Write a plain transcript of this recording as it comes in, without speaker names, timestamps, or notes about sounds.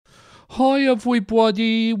Hi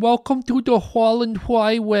everybody, welcome to the Harland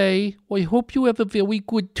Highway. I hope you have a very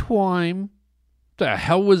good time. The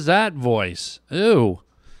hell was that voice? Ew.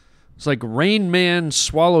 It's like Rain Man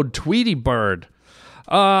swallowed Tweety Bird.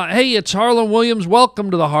 Hey, it's Harland Williams.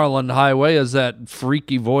 Welcome to the Harland Highway, as that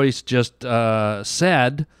freaky voice just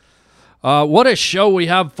said. What a show we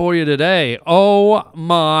have for you today. Oh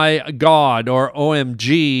my God, or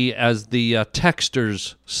OMG, as the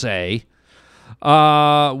texters say.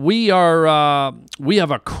 We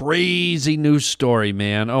have a crazy news story,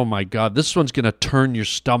 man. Oh my God, this one's going to turn your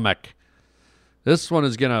stomach. This one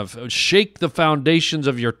is going to shake the foundations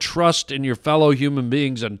of your trust in your fellow human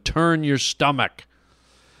beings and turn your stomach.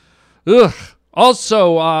 Ugh.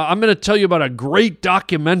 Also, I'm going to tell you about a great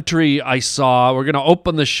documentary I saw. We're going to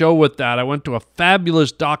open the show with that. I went to a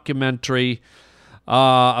fabulous documentary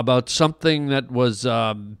about something that was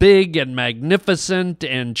big and magnificent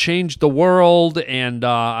and changed the world, and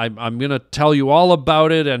I'm going to tell you all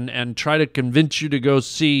about it and try to convince you to go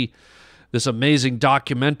see this amazing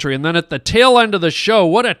documentary. And then at the tail end of the show,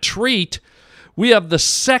 what a treat, we have the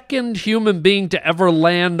second human being to ever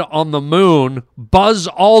land on the moon, Buzz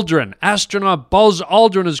Aldrin. Astronaut Buzz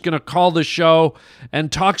Aldrin is going to call the show and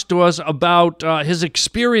talks to us about his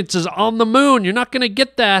experiences on the moon. You're not going to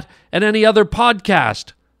get that at any other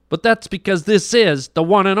podcast, but that's because this is the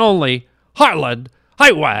one and only Harland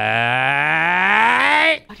Highway.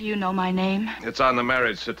 How do you know my name? It's on the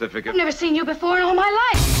marriage certificate. I've never seen you before in all my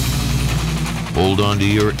life. Hold on to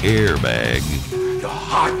your airbag. You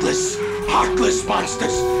heartless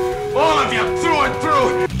monsters. All of you, through and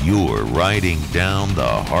through. You're riding down the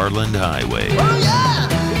Harland Highway. Oh, yeah!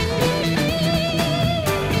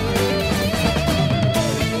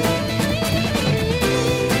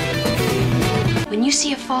 When you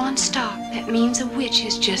see a fallen star, that means a witch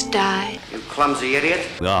has just died. You clumsy idiot.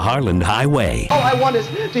 The Harland Highway. All I want is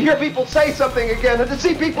to hear people say something again and to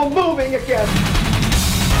see people moving again.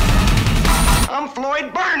 I'm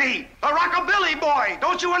Floyd Burney, a rockabilly boy.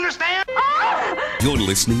 Don't you understand? You're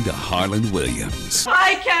listening to Harland Williams.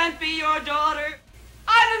 I can't be your daughter.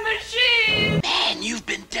 I'm a machine. Man, you've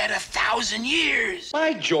been dead 1,000 years.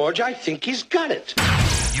 By George, I think he's got it.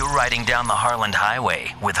 You're riding down the Harland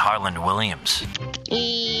Highway with Harland Williams.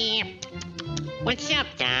 What's up,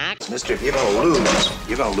 Doc? Mister, if you're gonna lose,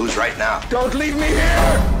 you're gonna lose right now. Don't leave me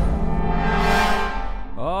here!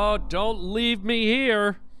 Oh, don't leave me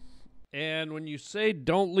here. And when you say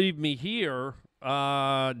don't leave me here,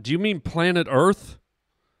 do you mean planet Earth?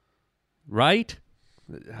 Right?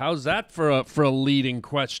 How's that for a leading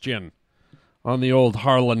question on the old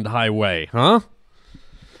Harland Highway, huh?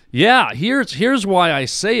 Yeah, here's why I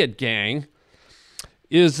say it, gang.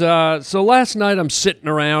 So last night I'm sitting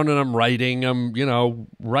around and I'm writing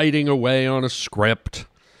away on a script.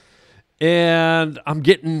 And I'm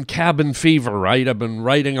getting cabin fever, right? I've been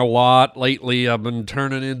writing a lot lately. I've been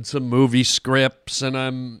turning in some movie scripts, and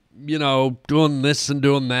I'm, doing this and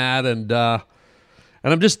doing that, and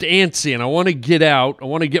I'm just antsy, and I want to get out. I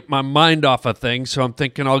want to get my mind off of things, so I'm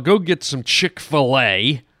thinking I'll go get some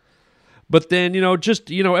Chick-fil-A. But then,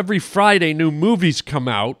 every Friday new movies come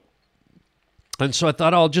out, and so I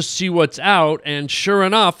thought I'll just see what's out, and sure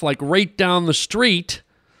enough, like right down the street,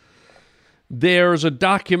 there's a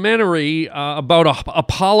documentary about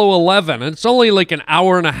Apollo 11. And it's only like an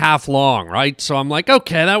hour and a half long, right? So I'm like,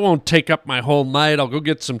 okay, that won't take up my whole night. I'll go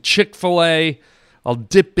get some Chick-fil-A. I'll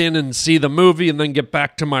dip in and see the movie and then get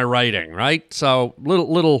back to my writing, right? So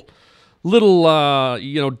little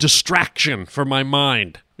distraction for my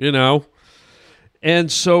mind,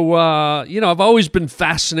 And so, I've always been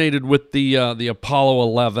fascinated with the Apollo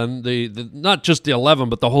 11, the not just the 11,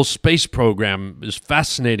 but the whole space program is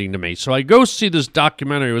fascinating to me. So I go see this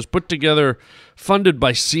documentary. It was put together, funded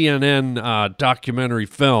by CNN Documentary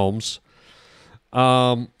Films.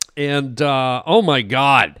 Oh my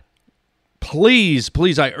God. Please,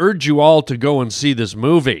 I urge you all to go and see this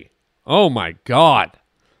movie. Oh my God.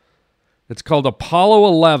 It's called Apollo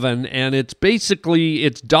 11, and it's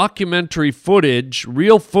documentary footage,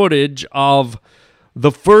 real footage of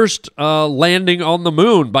the first landing on the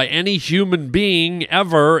moon by any human being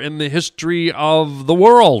ever in the history of the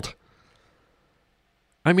world.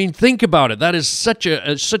 I mean, think about it. That is such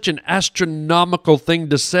an astronomical thing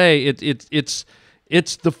to say.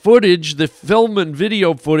 It's the footage, the film and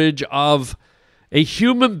video footage of a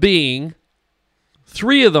human being,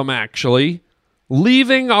 3 of them actually,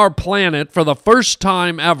 leaving our planet for the first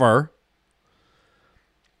time ever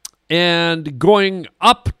and going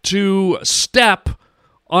up to step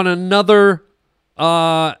on another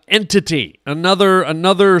entity,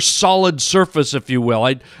 another solid surface, if you will.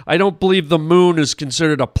 I don't believe the moon is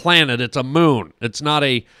considered a planet. It's a moon. It's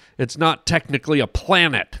not technically a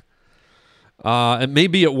planet. And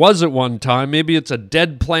maybe it was at one time. Maybe it's a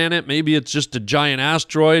dead planet. Maybe it's just a giant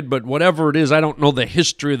asteroid. But whatever it is, I don't know the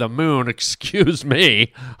history of the moon. Excuse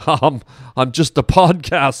me. I'm just a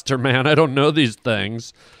podcaster, man. I don't know these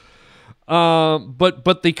things.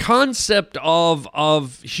 But the concept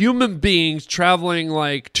of human beings traveling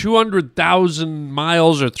like 200,000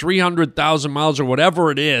 miles or 300,000 miles or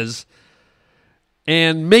whatever it is,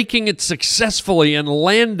 and making it successfully and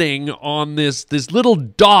landing on this little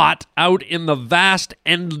dot out in the vast,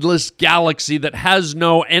 endless galaxy that has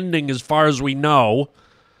no ending as far as we know.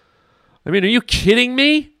 I mean, are you kidding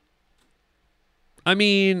me? I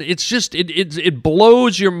mean, it's just, it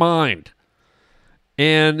blows your mind.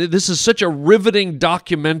 And this is such a riveting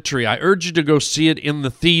documentary. I urge you to go see it in the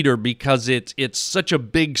theater because it's such a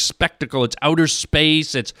big spectacle. It's outer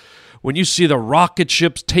space. It's when you see the rocket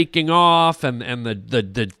ships taking off and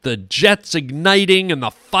the jets igniting and the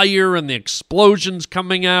fire and the explosions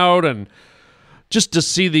coming out, and just to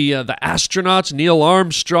see the astronauts, Neil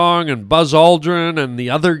Armstrong and Buzz Aldrin and the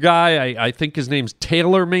other guy, I think his name's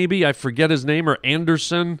Taylor maybe, I forget his name, or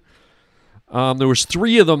Anderson. There was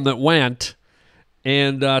 3 of them that went.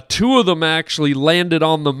 And 2 of them actually landed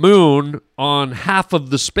on the moon on half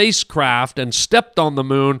of the spacecraft and stepped on the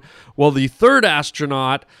moon, while the 3rd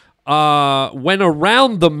astronaut went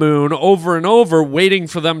around the moon over and over waiting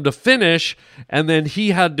for them to finish, and then he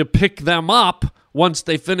had to pick them up once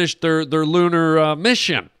they finished their lunar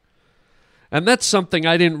mission. And that's something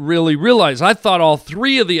I didn't really realize. I thought all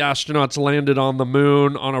 3 of the astronauts landed on the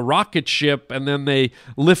moon on a rocket ship, and then they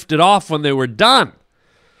lifted off when they were done.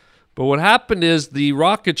 But what happened is the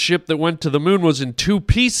rocket ship that went to the moon was in 2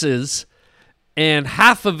 pieces, and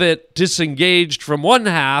half of it disengaged from one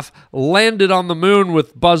half, landed on the moon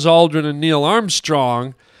with Buzz Aldrin and Neil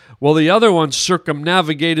Armstrong, while the other one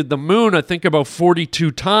circumnavigated the moon, I think about 42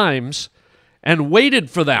 times, and waited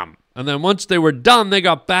for them. And then once they were done, they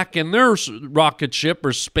got back in their rocket ship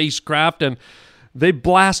or spacecraft, and they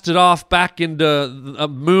blasted off back into the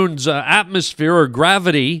moon's atmosphere or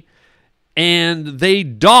gravity, and they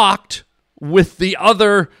docked with the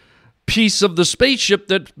other piece of the spaceship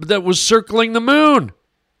that was circling the moon.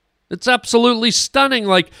 It's absolutely stunning.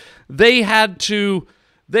 Like they had to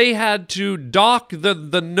dock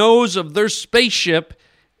the nose of their spaceship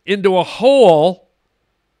into a hole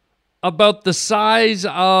about the size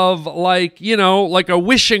of like a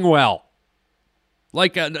wishing well.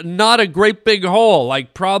 Like not a great big hole,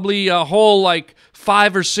 like probably a hole like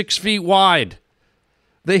 5 or 6 feet wide.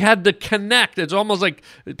 They had to connect. It's almost like,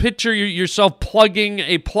 picture yourself plugging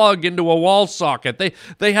a plug into a wall socket.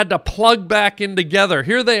 They had to plug back in together.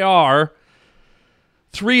 Here they are,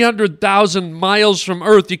 300,000 miles from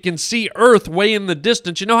Earth. You can see Earth way in the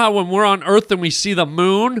distance. You know how when we're on Earth and we see the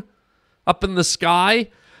moon up in the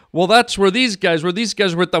sky? Well, that's where these guys were. These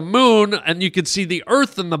guys were at the moon, and you could see the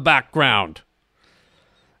Earth in the background.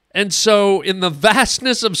 And so in the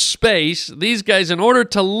vastness of space, these guys, in order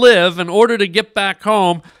to live, in order to get back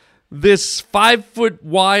home, this 5-foot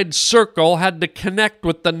wide circle had to connect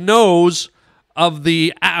with the nose of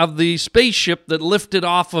the spaceship that lifted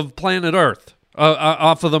off of planet Earth,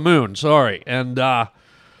 off of the moon, sorry. And, oh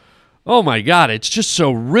my God, it's just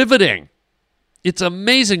so riveting. It's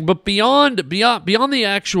amazing. But beyond the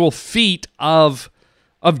actual feat of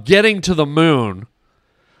getting to the moon,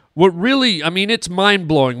 what really, I mean, it's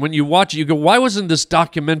mind-blowing. When you watch it, you go, why wasn't this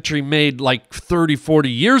documentary made like 30, 40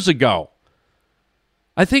 years ago?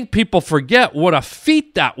 I think people forget what a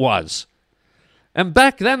feat that was. And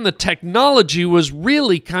back then, the technology was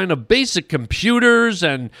really kind of basic computers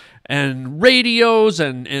and radios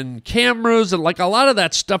and cameras, and like a lot of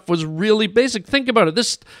that stuff was really basic. Think about it.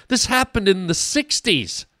 This happened in the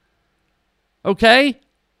 60s, okay?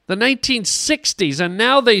 The 1960s, and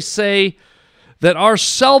now they say that our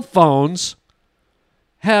cell phones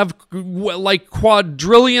have like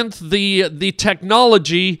quadrillionth the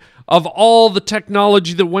technology of all the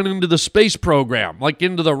technology that went into the space program, like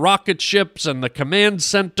into the rocket ships and the command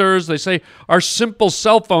centers. They say our simple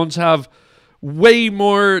cell phones have way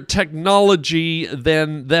more technology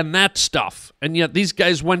than that stuff. And yet these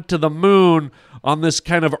guys went to the moon on this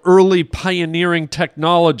kind of early pioneering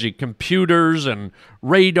technology, computers and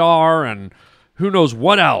radar and who knows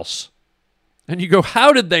what else. And you go,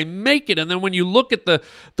 how did they make it? And then when you look at the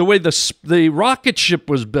way the rocket ship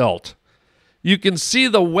was built, you can see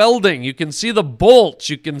the welding, you can see the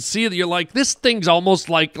bolts, you can see that you're like, this thing's almost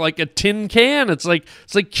like a tin can. It's like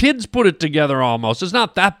kids put it together almost. It's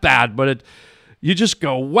not that bad, but you just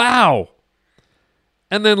go, wow.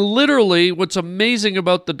 And then literally, what's amazing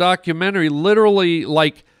about the documentary, literally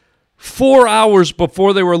like 4 hours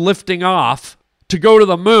before they were lifting off to go to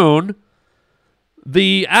the moon,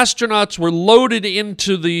 the astronauts were loaded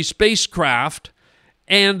into the spacecraft,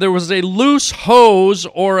 and there was a loose hose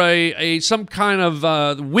or a some kind of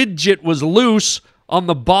widget was loose on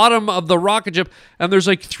the bottom of the rocket ship, and there's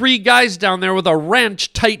like 3 guys down there with a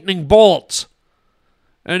wrench tightening bolts.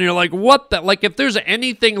 And you're like, what the? Like, if there's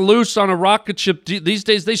anything loose on a rocket ship these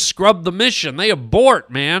days, they scrub the mission. They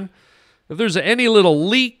abort, man. If there's any little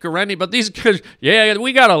leak or any, but these guys, yeah,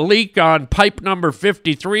 we got a leak on pipe number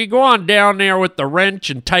 53. Go on down there with the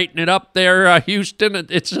wrench and tighten it up there, Houston.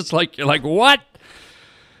 It's just like, you're like, what?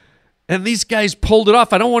 And these guys pulled it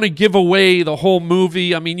off. I don't want to give away the whole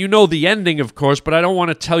movie. I mean, you know the ending, of course, but I don't want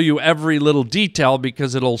to tell you every little detail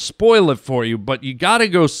because it'll spoil it for you. But you got to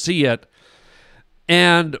go see it.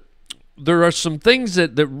 And there are some things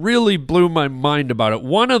that really blew my mind about it.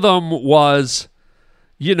 One of them was,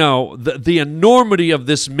 you know, the enormity of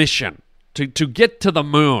this mission to get to the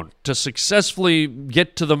moon, to successfully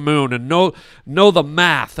get to the moon and know the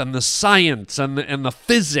math and the science and the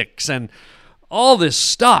physics and all this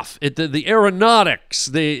stuff. The aeronautics.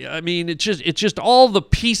 It's just all the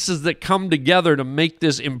pieces that come together to make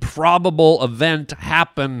this improbable event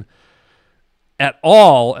happen at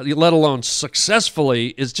all, let alone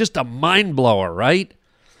successfully, is just a mind blower, right?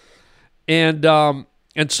 And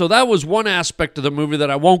so that was one aspect of the movie that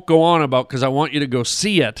I won't go on about because I want you to go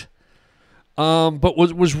see it. But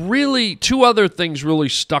was really, 2 other things really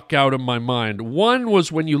stuck out in my mind. One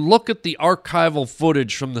was when you look at the archival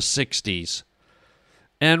footage from the 60s.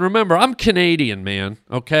 And remember, I'm Canadian, man,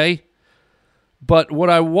 okay? But what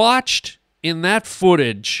I watched in that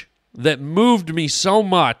footage that moved me so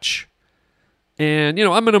much. And, you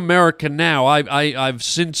know, I'm an American now. I've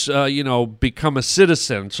since, become a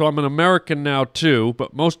citizen. So I'm an American now, too.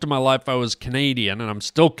 But most of my life I was Canadian, and I'm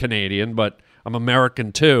still Canadian, but I'm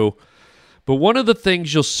American, too. But one of the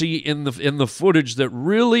things you'll see in the footage that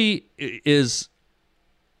really is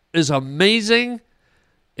amazing,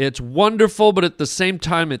 it's wonderful, but at the same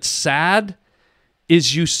time it's sad,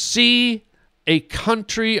 is you see a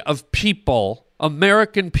country of people,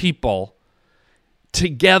 American people,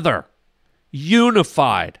 together,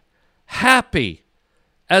 unified, happy,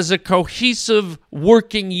 as a cohesive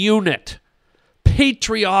working unit,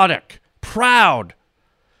 patriotic, proud,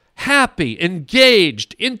 happy,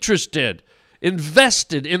 engaged, interested,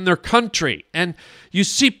 invested in their country. And you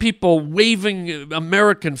see people waving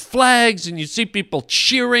American flags, and you see people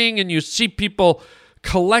cheering, and you see people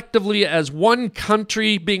collectively as one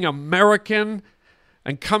country being American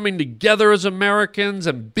and coming together as Americans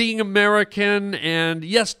and being American. And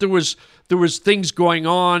yes, there was things going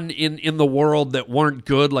on in the world that weren't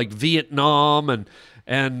good, like Vietnam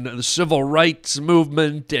and the civil rights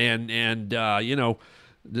movement and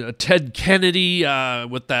Ted Kennedy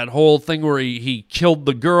with that whole thing where he killed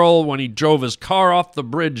the girl when he drove his car off the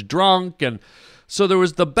bridge drunk. And so there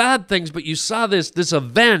was the bad things, but you saw this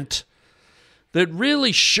event that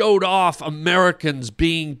really showed off Americans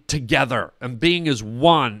being together and being as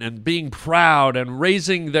one and being proud and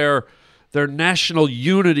raising their national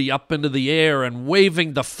unity up into the air and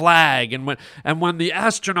waving the flag. And when the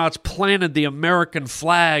astronauts planted the American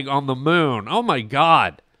flag on the moon, oh my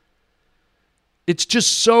God. It's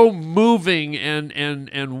just so moving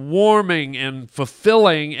and warming and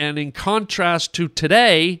fulfilling, and in contrast to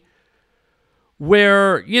today,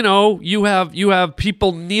 where you have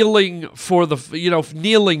people kneeling for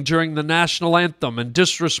kneeling during the national anthem and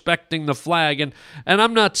disrespecting the flag, and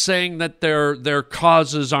I'm not saying that their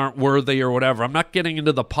causes aren't worthy or whatever. I'm not getting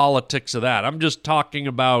into the politics of that. I'm just talking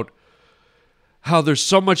about how there's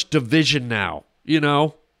so much division now,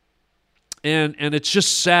 And it's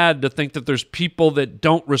just sad to think that there's people that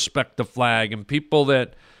don't respect the flag, and people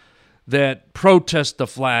that protest the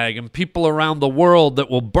flag, and people around the world that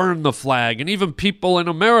will burn the flag, and even people in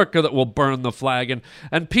America that will burn the flag,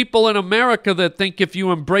 and people in America that think if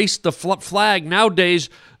you embrace the flag nowadays,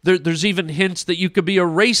 there's even hints that you could be a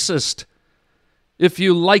racist if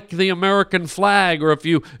you like the American flag, or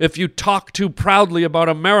if you talk too proudly about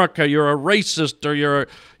America, you're a racist, or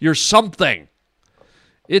you're something.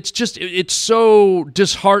 It's so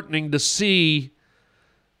disheartening to see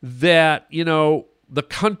that, the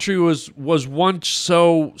country was once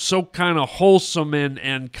so kind of wholesome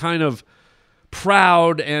and kind of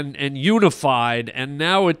proud and unified, and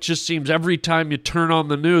now it just seems every time you turn on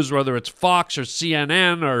the news, whether it's Fox or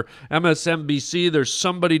CNN or MSNBC, there's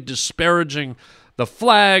somebody disparaging the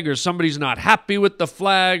flag, or somebody's not happy with the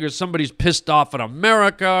flag, or somebody's pissed off at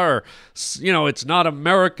America, or, it's not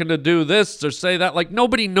American to do this or say that. Like,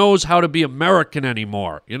 nobody knows how to be American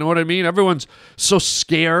anymore. You know what I mean? Everyone's so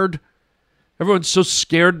scared. Everyone's so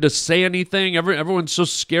scared to say anything. Everyone's so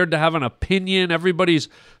scared to have an opinion. Everybody's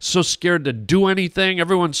so scared to do anything.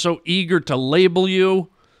 Everyone's so eager to label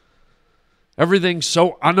you. Everything's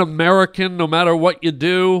so un-American no matter what you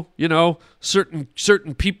do.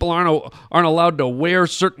 Certain people aren't allowed to wear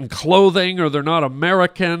certain clothing, or they're not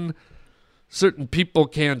American. Certain people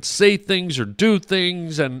can't say things or do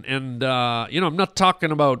things. And I'm not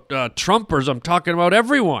talking about Trumpers. I'm talking about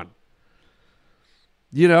everyone.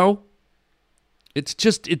 It's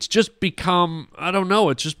just become, I don't know,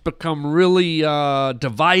 it's just become really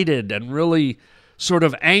divided and really sort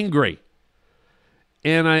of angry.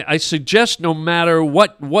 And I suggest, no matter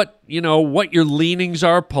what your leanings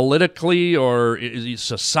are politically or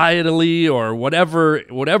societally or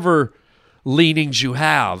whatever leanings you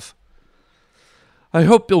have, I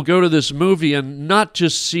hope you'll go to this movie and not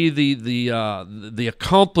just see the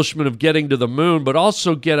accomplishment of getting to the moon, but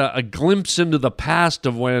also get a glimpse into the past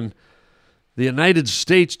of when the United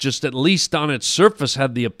States, just at least on its surface,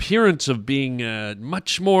 had the appearance of being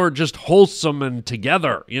much more just wholesome and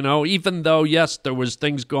together, even though, yes, there was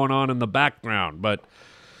things going on in the background. But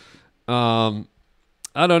I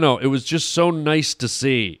don't know. It was just so nice to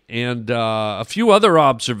see. And a few other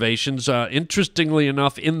observations. Interestingly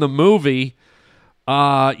enough, in the movie,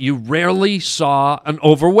 you rarely saw an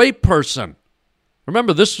overweight person.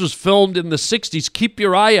 Remember, this was filmed in the 60s. Keep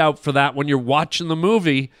your eye out for that when you're watching the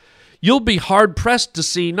movie. You'll be hard-pressed to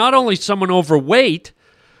see not only someone overweight,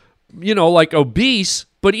 like obese,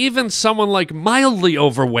 but even someone like mildly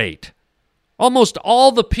overweight. Almost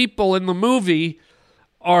all the people in the movie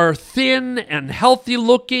are thin and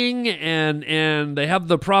healthy-looking, and they have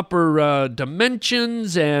the proper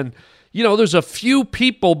dimensions, and, there's a few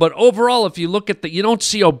people, but overall, if you look at you don't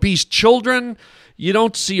see obese children, you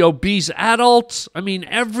don't see obese adults. I mean,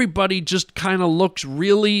 everybody just kind of looks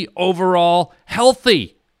really overall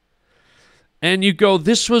healthy. And you go,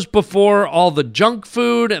 this was before all the junk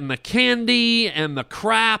food and the candy and the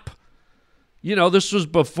crap. This was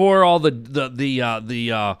before all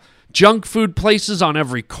the junk food places on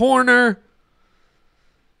every corner.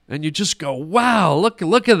 And you just go, wow,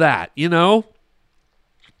 look at that,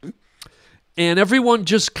 And everyone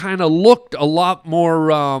just kind of looked a lot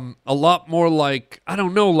more like, I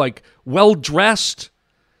don't know, like well-dressed.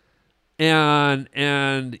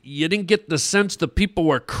 And you didn't get the sense that people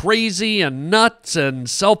were crazy and nuts and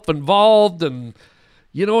self-involved, and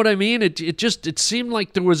you know what I mean? It seemed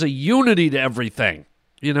like there was a unity to everything,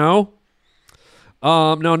 Now,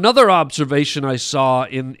 another observation I saw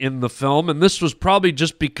in the film, and this was probably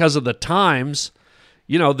just because of the times,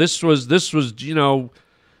 this was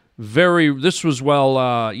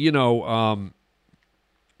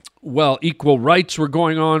equal rights were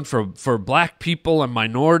going on for black people and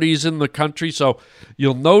minorities in the country. So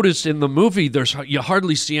you'll notice in the movie, you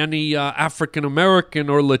hardly see any African American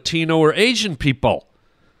or Latino or Asian people.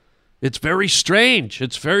 It's very strange.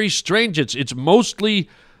 It's mostly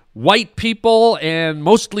white people and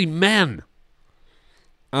mostly men,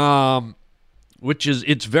 which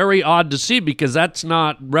it's very odd to see because that's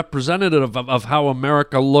not representative of how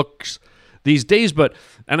America looks these days.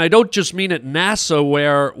 And I don't just mean at NASA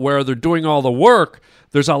where they're doing all the work.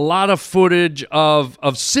 There's a lot of footage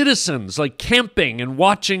of citizens like camping and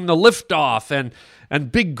watching the liftoff,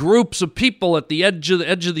 and big groups of people at the edge of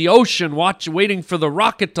the ocean waiting for the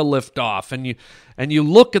rocket to lift off. And you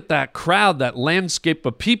look at that crowd, that landscape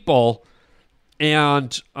of people,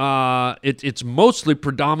 and it's mostly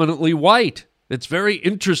predominantly white. It's very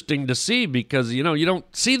interesting to see because you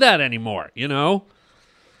don't see that anymore,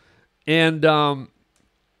 And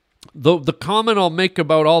the comment I'll make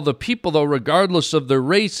about all the people, though, regardless of their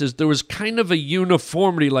race, is there was kind of a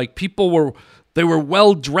uniformity. Like people were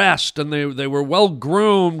well dressed and they were well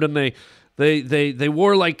groomed, and they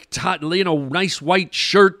wore like nice white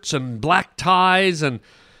shirts and black ties, and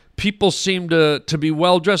people seemed to be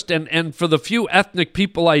well dressed. And for the few ethnic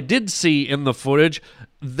people I did see in the footage,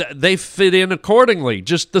 they fit in accordingly,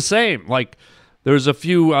 just the same. Like, there's a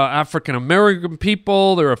few African-American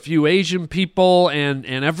people, there are a few Asian people, and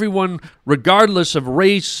everyone, regardless of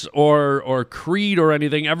race or creed or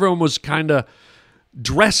anything, everyone was kind of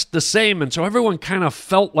dressed the same. And so everyone kind of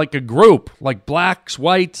felt like a group, like blacks,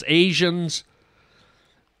 whites, Asians.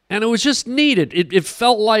 And it was just neat. It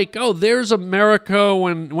felt like, oh, there's America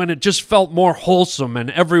when it just felt more wholesome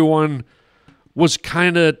and everyone was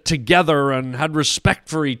kind of together and had respect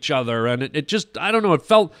for each other. And it just, I don't know, it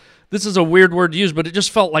felt this is a weird word to use, but it just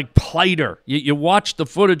felt like plighter. You watch the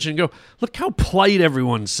footage and go, look how plight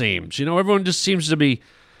everyone seems. You know, everyone just seems to be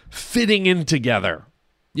fitting in together,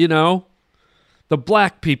 you know? The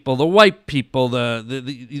black people, the white people,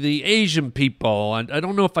 the Asian people. I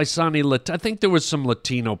don't know if I saw any I think there was some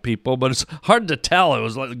Latino people, but it's hard to tell. It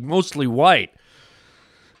was like mostly white.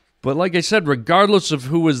 But like I said, regardless of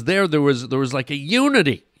who was there was like a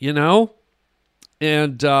unity, you know?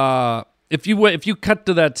 And if you cut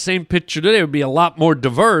to that same picture today, it would be a lot more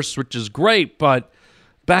diverse, which is great, but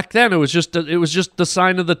back then it was just the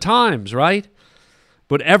sign of the times, right?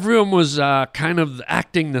 But everyone was kind of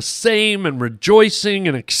acting the same and rejoicing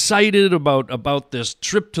and excited about this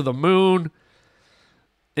trip to the moon.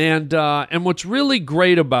 And what's really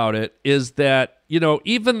great about it is that, you know,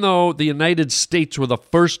 even though the United States were the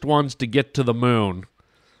first ones to get to the moon,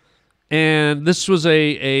 and this was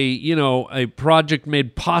a project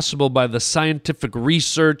made possible by the scientific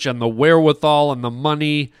research and the wherewithal and the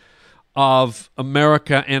money of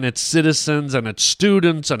America and its citizens and its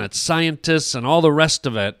students and its scientists and all the rest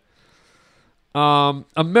of it,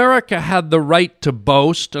 America had the right to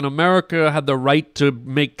boast, and America had the right to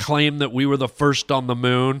make claim that we were the first on the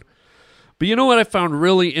moon. But you know what I found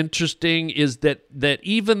really interesting is that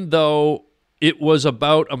even though it was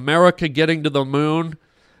about America getting to the moon,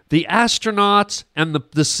 the astronauts and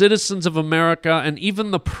the citizens of America and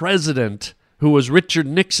even the president, who was Richard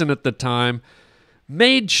Nixon at the time,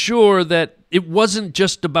 made sure that it wasn't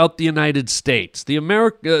just about the United States.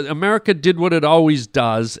 America did what it always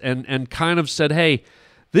does and kind of said, hey,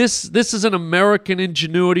 this is an American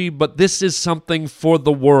ingenuity, but this is something for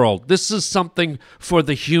the world. This is something for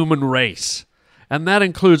the human race. And that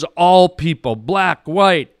includes all people, black,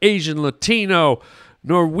 white, Asian, Latino,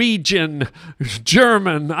 Norwegian,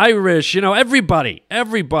 German, Irish, you know, everybody.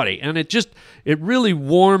 And it really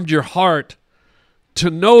warmed your heart to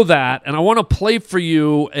know that. And I want to play for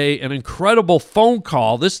you an incredible phone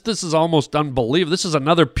call. This is almost unbelievable. This is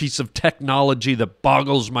another piece of technology that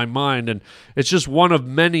boggles my mind, and it's just one of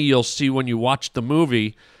many you'll see when you watch the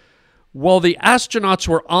movie. Well, the astronauts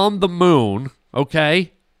were on the moon,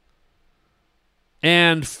 okay?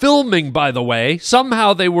 And filming, by the way,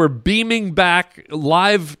 somehow they were beaming back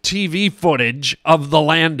live TV footage of the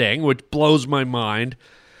landing, which blows my mind.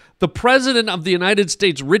 The president of the United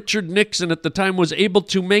States, Richard Nixon, at the time was able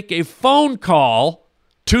to make a phone call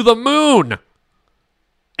to the moon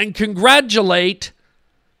and congratulate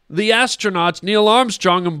the astronauts, Neil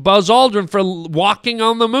Armstrong and Buzz Aldrin, for walking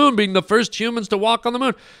on the moon, being the first humans to walk on the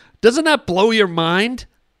moon. Doesn't that blow your mind?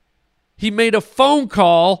 He made a phone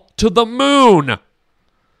call to the moon.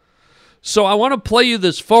 So I want to play you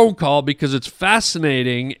this phone call because it's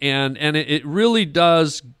fascinating, and it really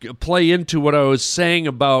does play into what I was saying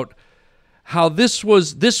about how this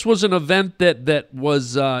was an event that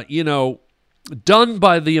was done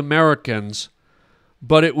by the Americans,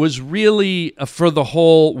 but it was really for the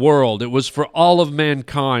whole world. It was for all of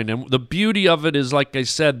mankind, and the beauty of it is, like I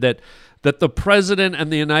said, that the president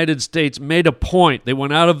and the United States made a point. They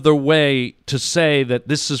went out of their way to say that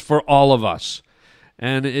this is for all of us.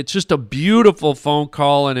 And it's just a beautiful phone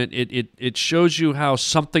call, and it shows you how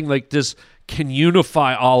something like this can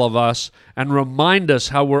unify all of us and remind us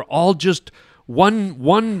how we're all just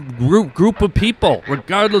one group of people,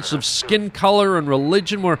 regardless of skin color and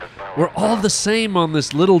religion. We're all the same on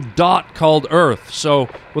this little dot called Earth. So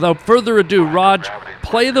without further ado, Raj,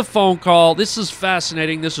 play the phone call. This is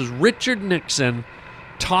fascinating. This is Richard Nixon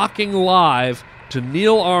talking live to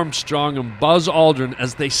Neil Armstrong and Buzz Aldrin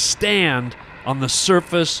as they stand on the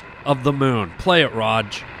surface of the moon. Play it,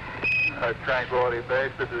 Raj. Tranquility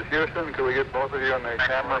Base, this is Houston. Can we get both of you on the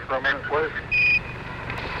camera for a minute, please?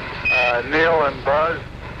 Neil and Buzz,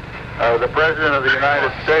 the President of the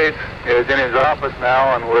United States is in his office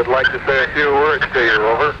now and would like to say a few words to you.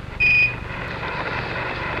 Over.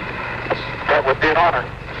 That would be an honor.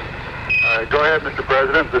 Go ahead, Mr.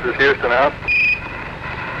 President. This is Houston out.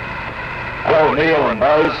 Hello, Neil and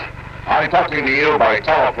Buzz. I'm talking to you by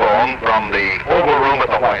telephone from the Oval Room at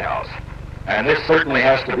the White House. And this certainly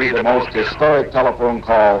has to be the most historic telephone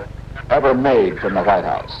call ever made from the White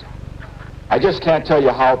House. I just can't tell you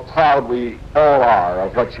how proud we all are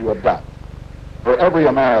of what you have done. For every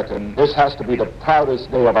American, this has to be the proudest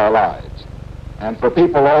day of our lives. And for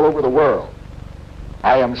people all over the world,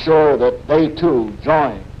 I am sure that they too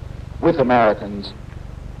join with Americans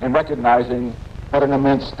in recognizing what an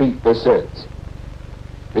immense feat this is.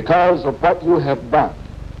 Because of what you have done,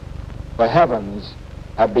 the heavens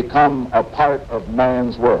have become a part of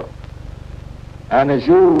man's world. And as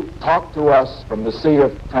you talk to us from the sea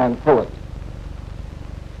of tranquility,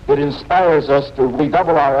 it inspires us to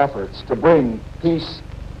redouble our efforts to bring peace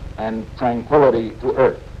and tranquility to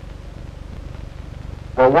earth.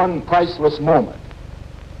 For one priceless moment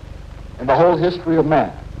in the whole history of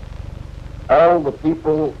man, all the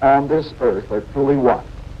people on this earth are truly one.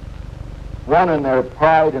 One in their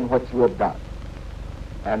pride in what you have done,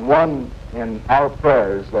 and one in our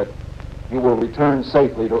prayers that you will return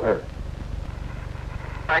safely to earth.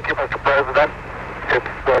 Thank you, Mr. President.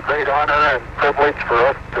 It's a great honor and privilege for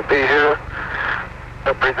us to be here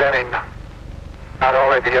representing not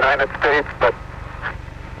only the United States, but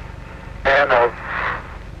men of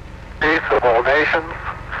peace of all nations,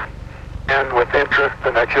 and with interest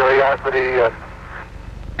and a curiosity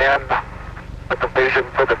and with a vision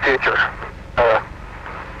for the future.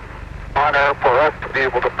 Honor for us to be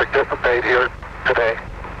able to participate here today.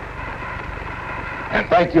 And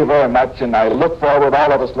thank you very much, and I look forward,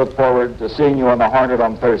 all of us look forward to seeing you on the Hornet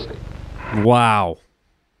on Thursday. Wow.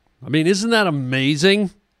 I mean, isn't that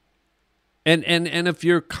amazing? And if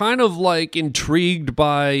you're kind of like intrigued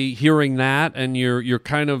by hearing that, and you're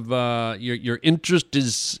kind of your interest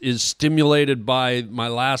is stimulated by my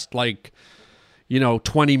last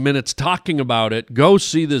 20 minutes talking about it, go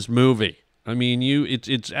see this movie. I mean,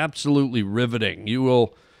 it's absolutely riveting.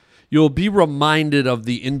 You'll be reminded of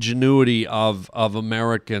the ingenuity of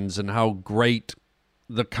Americans and how great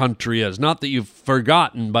the country is. Not that you've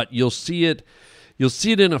forgotten, but you'll see it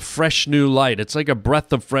in a fresh new light. It's like a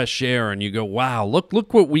breath of fresh air, and you go, wow,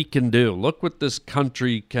 look what we can do. Look what this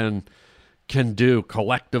country can do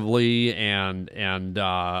collectively and in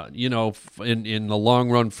the long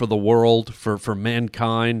run for the world, for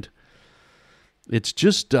mankind. It's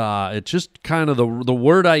just kind of the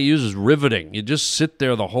word I use is riveting. You just sit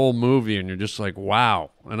there the whole movie and you're just like,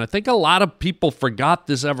 wow. And I think a lot of people forgot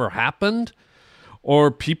this ever happened,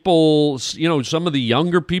 or people, some of the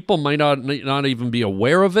younger people might not even be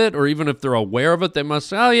aware of it, or even if they're aware of it, they must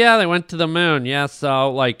say, oh yeah, they went to the moon. Yeah,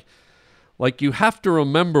 so like you have to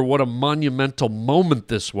remember what a monumental moment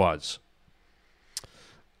this was.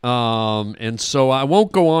 And so I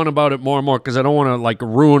won't go on about it more and more because I don't want to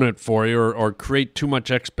ruin it for you or create too much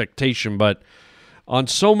expectation. But on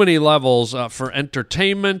so many levels, for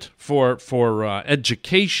entertainment, for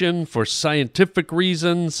education, for scientific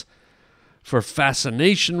reasons, for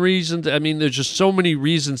fascination reasons. I mean, there's just so many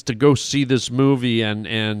reasons to go see this movie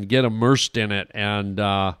and get immersed in it. And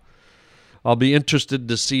I'll be interested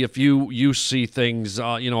to see if you see things,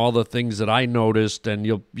 all the things that I noticed, and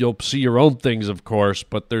you'll see your own things, of course.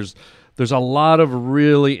 But there's a lot of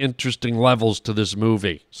really interesting levels to this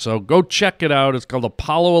movie. So go check it out. It's called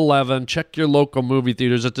Apollo 11. Check your local movie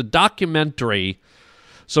theaters. It's a documentary,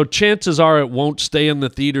 so chances are it won't stay in the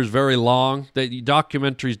theaters very long. The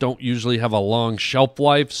documentaries don't usually have a long shelf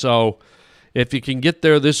life, so if you can get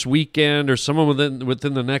there this weekend or someone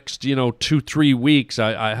within the next 2-3 weeks,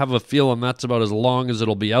 I have a feeling that's about as long as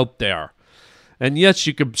it'll be out there. And yes,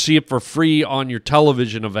 you can see it for free on your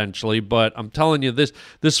television eventually, but I'm telling you,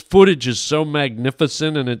 this footage is so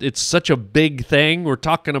magnificent, and it's such a big thing. We're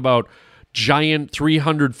talking about giant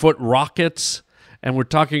 300-foot rockets, and we're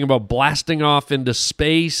talking about blasting off into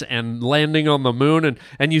space and landing on the moon,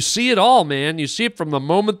 and you see it all, man. You see it from the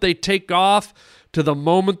moment they take off to the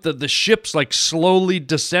moment that the ship's slowly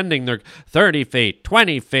descending. They're 30 feet,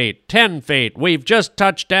 20 feet, 10 feet. We've just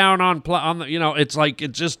touched down on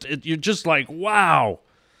the, you're just like, wow.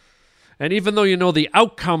 And even though you know the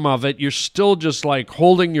outcome of it, you're still just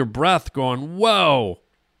holding your breath going, whoa.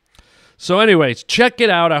 So anyways, check it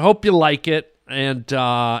out. I hope you like it. And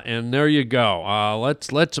there you go.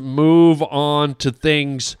 Let's move on to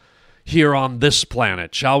things here on this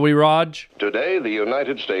planet, shall we, Raj? Today, the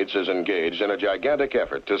United States is engaged in a gigantic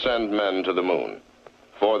effort to send men to the moon.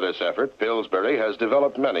 For this effort, Pillsbury has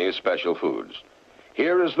developed many special foods.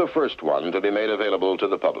 Here is the first one to be made available to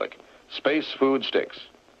the public: Space Food Sticks.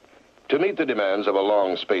 To meet the demands of a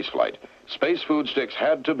long space flight, Space Food Sticks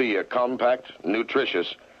had to be a compact,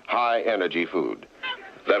 nutritious, high-energy food.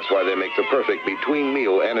 That's why they make the perfect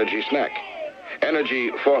between-meal energy snack. Energy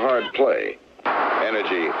for hard play.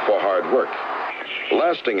 Energy for hard work.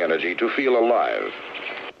 Lasting energy to feel alive.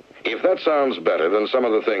 If that sounds better than some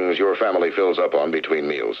of the things your family fills up on between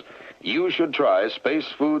meals, you should try Space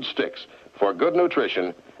Food Sticks for good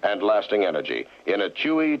nutrition and lasting energy in a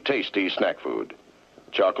chewy, tasty snack food.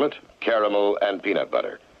 Chocolate, caramel, and peanut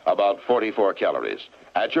butter. About 44 calories.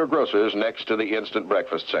 At your grocer's next to the instant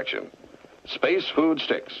breakfast section. Space Food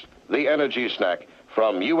Sticks, the energy snack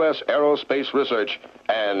from U.S. Aerospace Research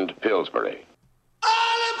and Pillsbury.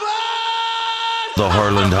 The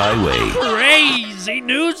Harland Highway. Crazy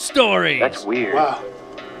news stories. That's weird. Wow.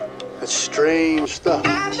 That's strange stuff.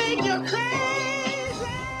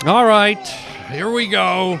 All right, here we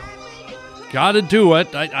go. Gotta do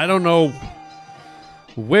it. I don't know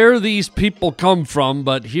where these people come from,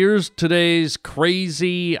 but here's today's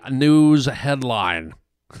crazy news headline.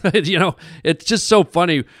 You know, it's just so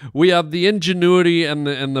funny. We have the ingenuity and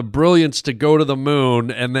the brilliance to go to the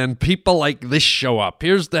moon, and then people like this show up.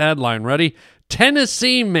 Here's the headline. Ready?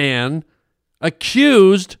 Tennessee man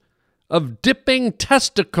accused of dipping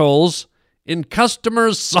testicles in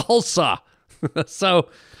customer's salsa. So,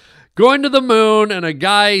 going to the moon and a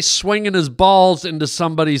guy swinging his balls into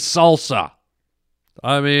somebody's salsa.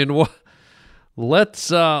 I mean,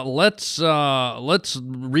 let's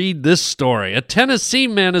read this story. A Tennessee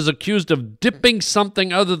man is accused of dipping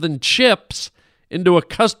something other than chips into a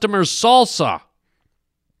customer's salsa.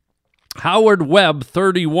 Howard Webb,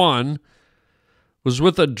 31, was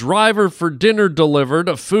with a driver for dinner delivered,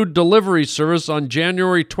 a food delivery service, on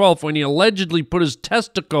January 12th when he allegedly put his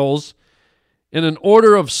testicles in an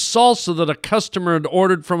order of salsa that a customer had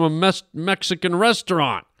ordered from a Mexican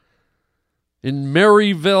restaurant in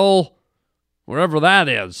Maryville, wherever that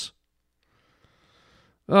is.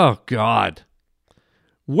 Oh, God.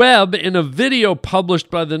 Webb, in a video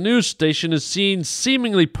published by the news station, is seen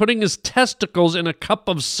seemingly putting his testicles in a cup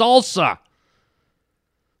of salsa.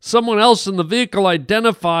 Someone else in the vehicle,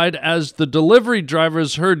 identified as the delivery driver,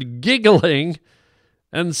 is heard giggling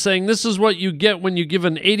and saying, "This is what you get when you give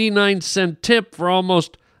an 89-cent tip for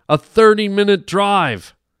almost a 30-minute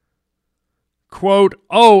drive." Quote,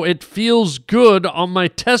 "Oh, it feels good on my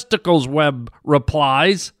testicles," Webb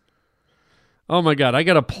replies. Oh my God, I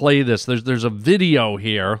gotta play this. There's a video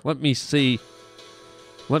here. Let me see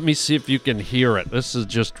if you can hear it. This is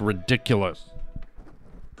just ridiculous.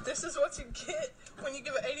 This is what you get when you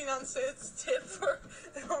give an 89-cent tip for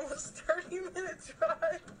an almost 30-minute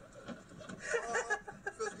drive.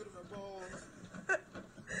 Feels good in my balls.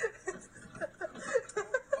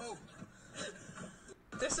 Oh.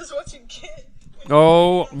 This is what you get.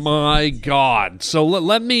 Oh my God. So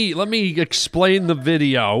let me explain the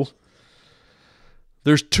video.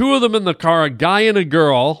 There's two of them in the car, a guy and a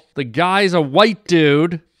girl. The guy's a white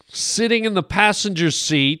dude sitting in the passenger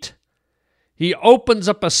seat. He opens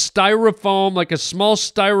up a styrofoam, like a small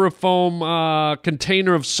styrofoam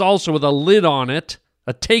container of salsa with a lid on it,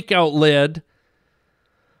 a takeout lid,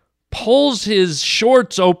 pulls his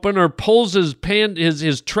shorts open or pulls his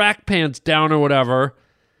track pants down or whatever,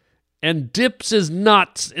 and dips his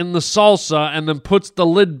nuts in the salsa and then puts the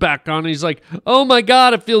lid back on. He's like, "Oh my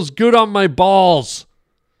God, it feels good on my balls."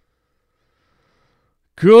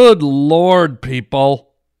 Good Lord, people.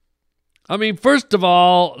 I mean, first of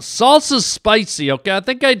all, salsa's spicy, okay? I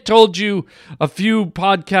think I told you a few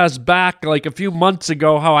podcasts back, like a few months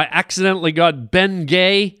ago, how I accidentally got Ben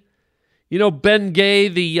Gay. You know Ben Gay,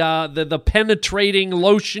 the penetrating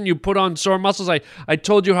lotion you put on sore muscles? I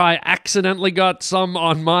told you how I accidentally got some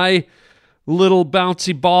on my little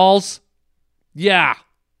bouncy balls. Yeah,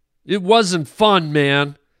 it wasn't fun,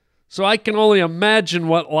 man. So I can only imagine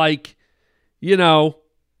what, like, you know,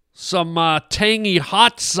 some tangy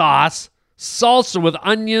hot sauce, salsa with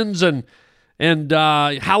onions and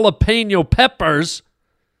jalapeno peppers.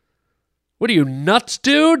 What are you, nuts,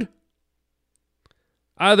 dude?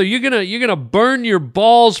 Either you're gonna burn your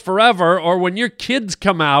balls forever, or when your kids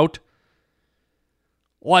come out,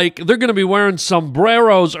 like, they're gonna be wearing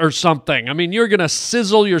sombreros or something. I mean, you're gonna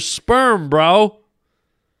sizzle your sperm, bro.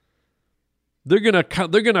 They're gonna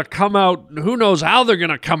come out. Who knows how they're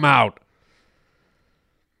gonna come out?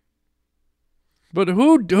 But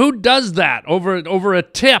who does that over a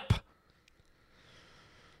tip?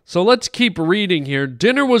 So let's keep reading here.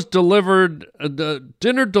 Dinner delivered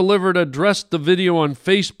addressed the video on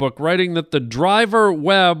Facebook, writing that the driver,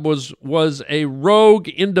 Webb, was a rogue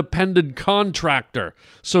independent contractor.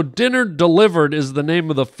 So Dinner Delivered is the name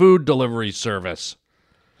of the food delivery service.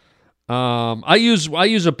 I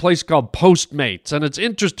use a place called Postmates, and it's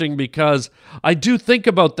interesting because I do think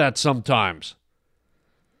about that sometimes.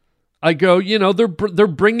 I go, you know, they're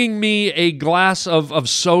bringing me a glass of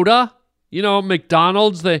soda. You know,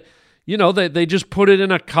 McDonald's, they just put it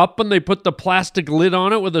in a cup and they put the plastic lid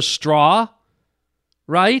on it with a straw,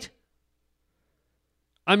 right?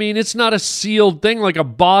 I mean, it's not a sealed thing like a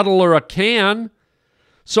bottle or a can.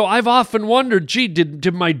 So I've often wondered, gee,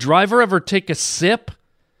 did my driver ever take a sip?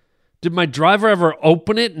 Did my driver ever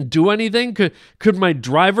open it and do anything? Could my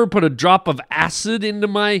driver put a drop of acid into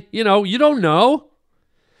my, you don't know.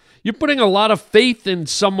 You're putting a lot of faith in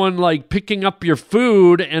someone like picking up your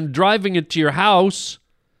food and driving it to your house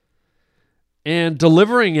and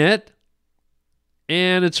delivering it.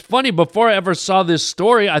 And it's funny, before I ever saw this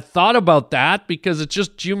story, I thought about that because it's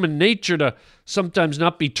just human nature to sometimes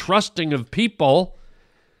not be trusting of people.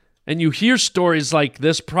 And you hear stories like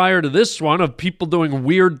this prior to this one of people doing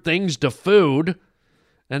weird things to food.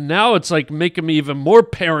 And now it's like making me even more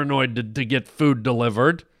paranoid to get food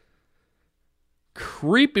delivered.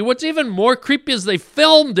 Creepy. What's even more creepy is they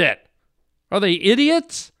filmed it. Are they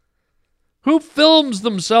idiots? Who films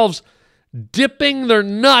themselves dipping their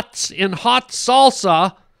nuts in hot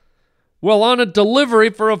salsa while on a delivery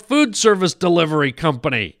for a food service delivery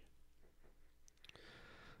company?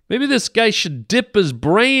 Maybe this guy should dip his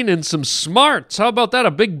brain in some smarts. How about that?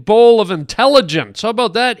 A big bowl of intelligence. How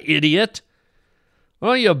about that, idiot?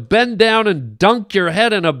 Well, you bend down and dunk your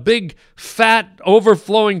head in a big, fat,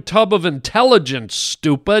 overflowing tub of intelligence,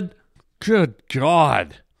 stupid. Good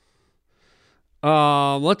God.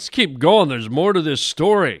 Let's keep going. There's more to this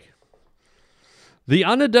story. The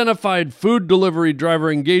unidentified food delivery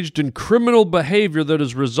driver engaged in criminal behavior that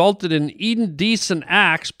has resulted in indecent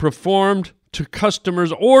acts performed to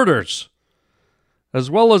customers' orders,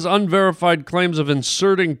 as well as unverified claims of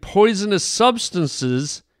inserting poisonous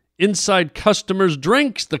substances inside customers'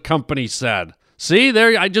 drinks, the company said. See,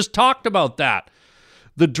 there, I just talked about that.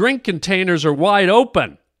 The drink containers are wide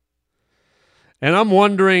open. And I'm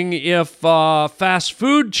wondering if fast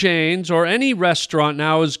food chains or any restaurant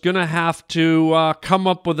now is going to have to come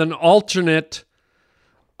up with an alternate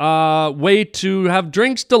way to have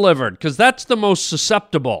drinks delivered, because that's the most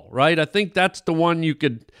susceptible, right? I think that's the one you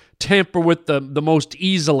could tamper with the most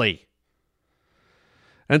easily.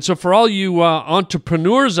 And so for all you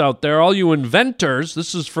entrepreneurs out there, all you inventors,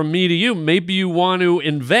 this is from me to you, maybe you want to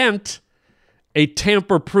invent a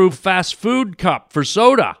tamper-proof fast food cup for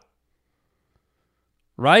soda,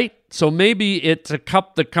 right? So maybe it's a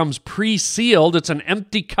cup that comes pre-sealed. It's an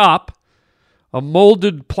empty cup, a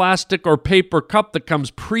molded plastic or paper cup that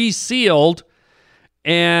comes pre-sealed,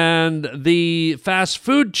 and the fast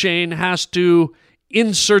food chain has to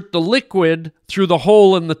insert the liquid through the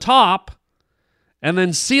hole in the top and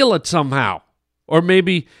then seal it somehow. Or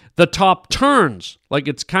maybe the top turns. Like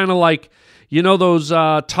it's kind of like, you know those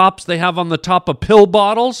tops they have on the top of pill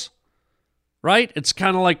bottles? Right? It's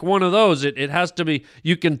kind of like one of those. It has to be,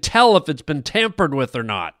 you can tell if it's been tampered with or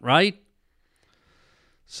not, right?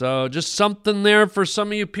 So just something there for some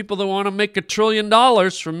of you people that want to make $1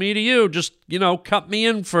 trillion from me to you. Just, cut me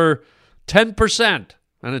in for 10%.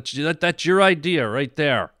 And that's your idea right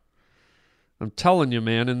there. I'm telling you,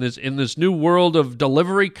 man, in this new world of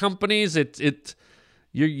delivery companies,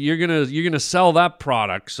 you're gonna sell that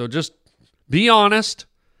product. So just be honest,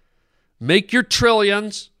 make your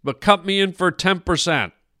trillions, but cut me in for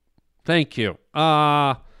 10%. Thank you.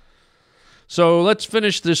 So let's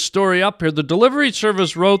finish this story up here. The delivery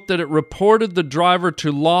service wrote that it reported the driver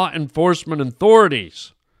to law enforcement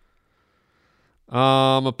authorities.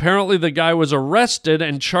 Apparently the guy was arrested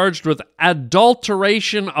and charged with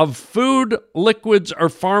adulteration of food, liquids, or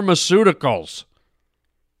pharmaceuticals.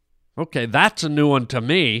 Okay, that's a new one to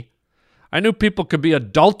me. I knew people could be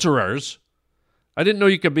adulterers. I didn't know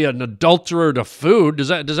you could be an adulterer to food. Does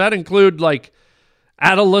that include like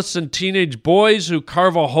adolescent teenage boys who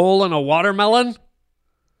carve a hole in a watermelon?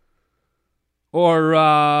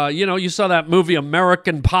 Or, you saw that movie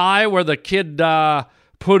American Pie where the kid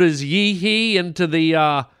put his yee-hee into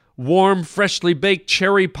the warm, freshly baked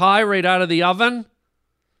cherry pie right out of the oven?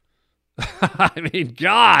 I mean,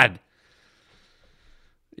 God.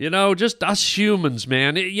 Just us humans,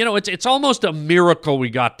 man. It's almost a miracle we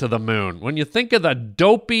got to the moon. When you think of the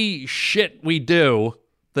dopey shit we do,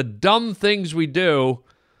 the dumb things we do,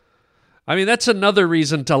 I mean, that's another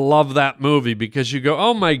reason to love that movie, because you go,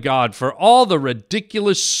 oh my God, for all the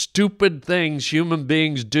ridiculous, stupid things human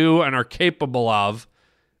beings do and are capable of,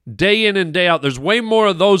 day in and day out, there's way more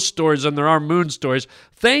of those stories than there are moon stories.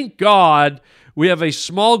 Thank God we have a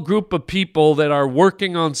small group of people that are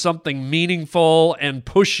working on something meaningful and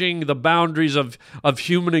pushing the boundaries of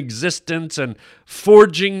human existence and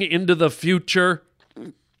forging into the future.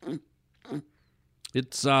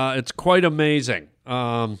 It's quite amazing.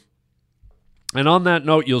 And on that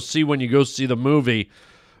note, you'll see when you go see the movie,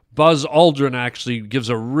 Buzz Aldrin actually gives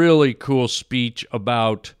a really cool speech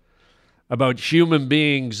about human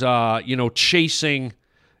beings, chasing.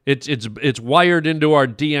 It's wired into our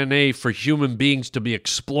DNA for human beings to be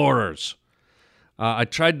explorers. I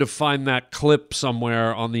tried to find that clip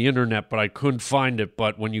somewhere on the internet, but I couldn't find it.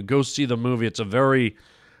 But when you go see the movie, it's a very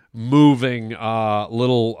moving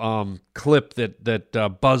little clip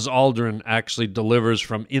that Buzz Aldrin actually delivers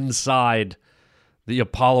from inside the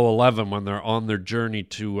Apollo 11 when they're on their journey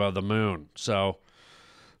to the moon. So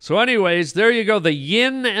anyways, there you go. The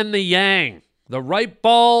yin and the yang, the right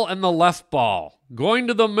ball and the left ball, going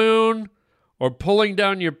to the moon or pulling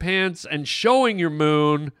down your pants and showing your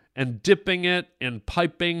moon and dipping it in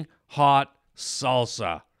piping hot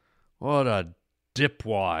salsa. What a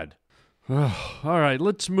dipwad. All right,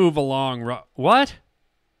 let's move along. What?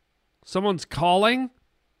 Someone's calling?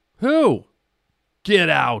 Who? Get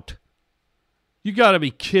out. You gotta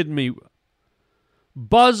be kidding me.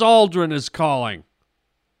 Buzz Aldrin is calling.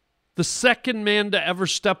 The second man to ever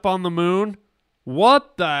step on the moon?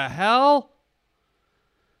 What the hell?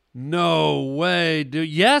 No way, dude.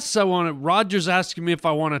 Yes, I want to. Roger's asking me if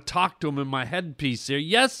I want to talk to him in my headpiece here.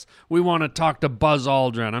 Yes, we want to talk to Buzz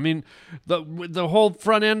Aldrin. I mean, the whole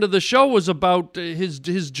front end of the show was about his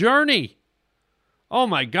journey. Oh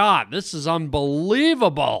my God, this is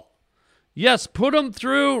unbelievable. Yes, put him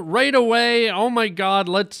through right away. Oh my God,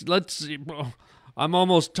 let's. I'm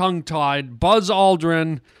almost tongue-tied. Buzz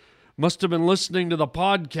Aldrin must have been listening to the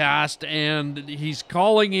podcast, and he's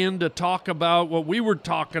calling in to talk about what we were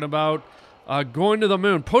talking about, going to the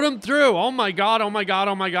moon. Put him through. Oh, my God, oh, my God,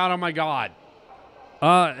 oh, my God, oh, my God.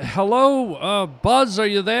 Hello, Buzz, are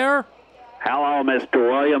you there? Hello, Mr.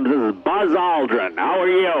 Williams. This is Buzz Aldrin. How are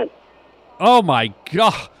you? Oh, my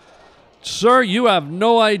God. Sir, you have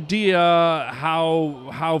no idea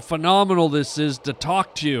how phenomenal this is to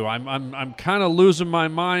talk to you. I'm kind of losing my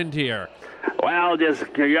mind here. Well, just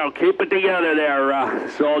keep it together there,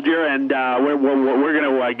 soldier, and we're going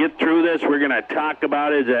to get through this. We're going to talk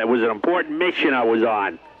about it. It was an important mission I was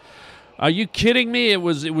on. Are you kidding me? It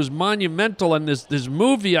was monumental, and this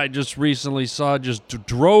movie I just recently saw just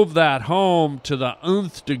drove that home to the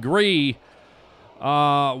nth degree.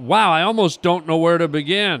 Wow, I almost don't know where to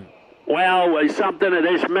begin. Well, something of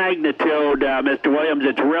this magnitude, Mr. Williams,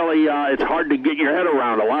 it's really it's hard to get your head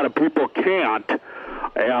around. A lot of people can't.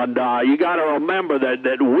 And you got to remember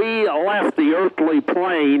that we left the earthly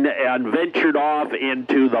plane and ventured off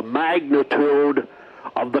into the magnitude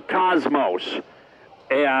of the cosmos.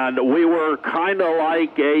 And we were kind of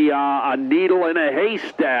like a needle in a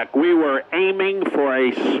haystack. We were aiming for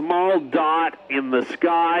a small dot in the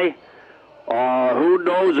sky. Who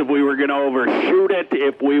knows if we were going to overshoot it,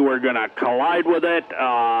 if we were going to collide with it,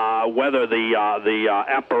 whether the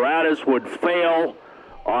apparatus would fail.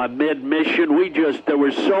 Mid-mission, there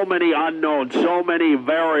were so many unknowns, so many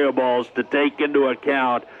variables to take into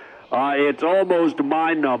account. It's almost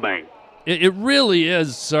mind-numbing. It really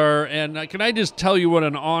is, sir. And can I just tell you what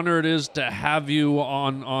an honor it is to have you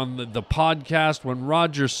on the podcast? When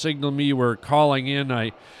Roger signaled me you were calling in,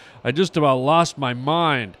 I just about lost my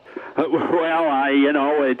mind.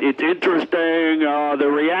 Well, it's interesting, the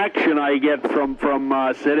reaction I get from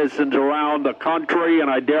citizens around the country, and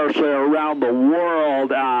I dare say around the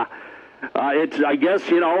world. I guess,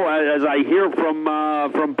 as I hear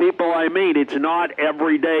from people I meet, it's not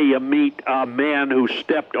every day you meet a man who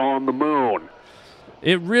stepped on the moon.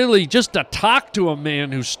 It really, just to talk to a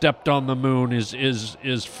man who stepped on the moon is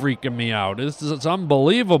freaking me out. It's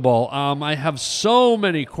unbelievable. I have so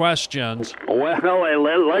many questions.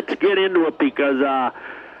 Well, let's get into it because, I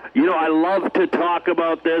love to talk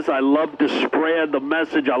about this. I love to spread the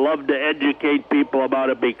message. I love to educate people about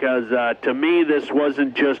it because, to me, this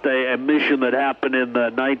wasn't just a mission that happened in the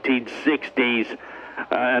 1960s.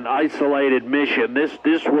 An isolated mission. This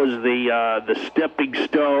was the stepping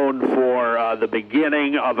stone for the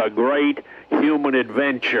beginning of a great human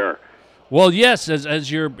adventure. Well, yes,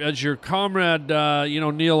 as your comrade,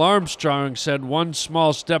 Neil Armstrong said, one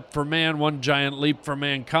small step for man, one giant leap for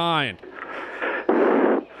mankind.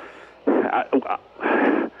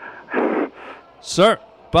 Sir,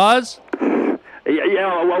 Buzz?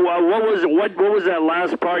 Yeah. What was that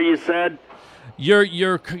last part you said?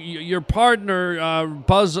 Your partner,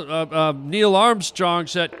 Buzz, Neil Armstrong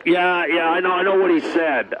said. Yeah, I know what he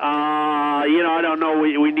said. I don't know.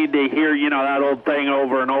 We need to hear, that old thing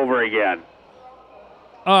over and over again.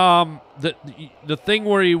 The thing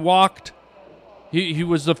where he walked, he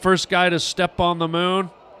was the first guy to step on the moon.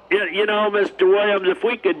 Yeah, Mr. Williams, if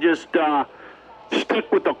we could just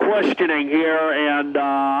stick with the questioning here, and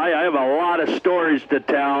I have a lot of stories to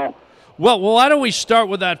tell. Well, why don't we start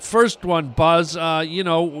with that first one, Buzz?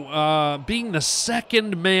 Being the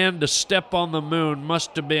second man to step on the moon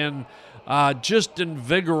must have been just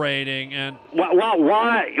invigorating. And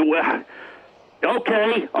why?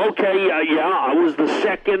 Okay, I was the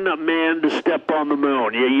second man to step on the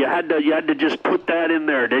moon. You had to just put that in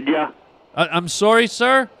there, did you? I'm sorry,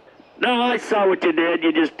 sir? No, I saw what you did.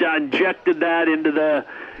 You just injected that into the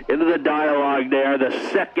dialogue there. The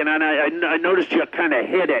second, and I noticed you kind of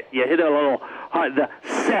hit it. You hit it a little hard. The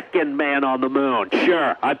second man on the moon.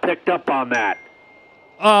 Sure, I picked up on that.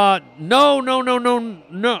 No.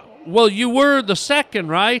 Well, you were the second,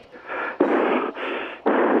 right?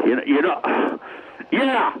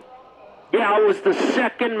 Yeah. Yeah, I was the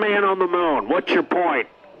second man on the moon. What's your point?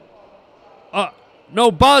 No,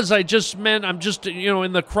 Buzz, I just meant I'm just,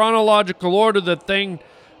 in the chronological order that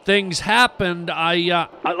things happened, do you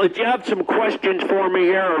have some questions for me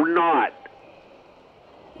here or not?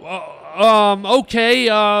 Okay,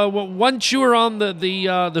 once you were on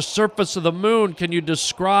the surface of the moon, can you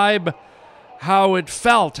describe how it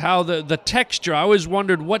felt, how the texture? I always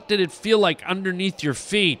wondered, what did it feel like underneath your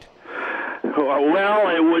feet? Well,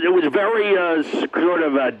 it was very sort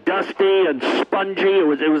of dusty and spongy.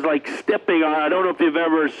 It was like stepping on. I don't know if you've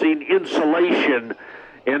ever seen insulation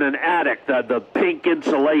in an attic. The pink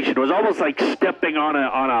insulation. It was almost like stepping on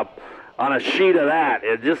a sheet of that.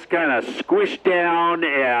 It just kind of squished down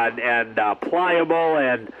and pliable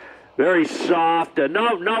and very soft. And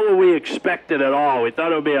not what we expected at all. We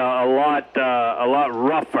thought it would be a lot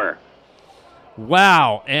rougher.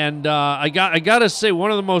 Wow, and I got to say, one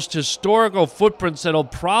of the most historical footprints that'll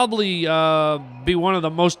probably be one of the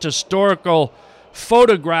most historical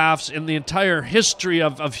photographs in the entire history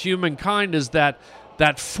of humankind is that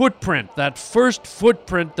footprint, that first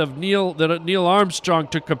footprint of that Neil Armstrong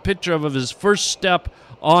took a picture of his first step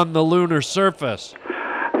on the lunar surface.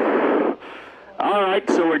 All right,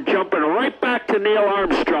 so we're jumping right back to Neil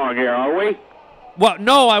Armstrong here, are we? Well,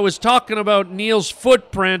 no, I was talking about Neil's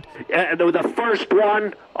footprint. The first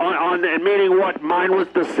one, meaning what? Mine was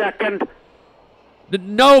the second?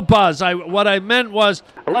 No, Buzz. What I meant was...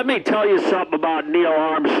 Let me tell you something about Neil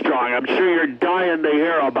Armstrong. I'm sure you're dying to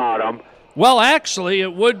hear about him. Well, actually,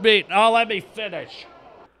 it would be... Oh, let me finish.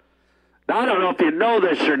 I don't know if you know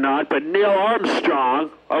this or not, but Neil Armstrong,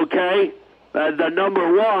 okay, the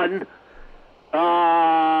number one...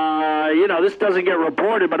 this doesn't get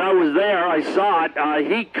reported, but I was there. I saw it.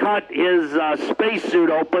 He cut his spacesuit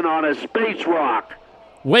open on a space rock.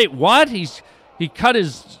 Wait, what? He cut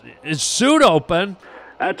his suit open?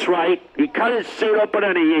 That's right. He cut his suit open,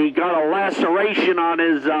 and he got a laceration on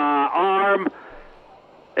his arm,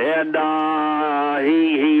 and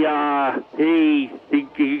he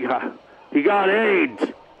got AIDS.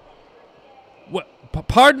 What?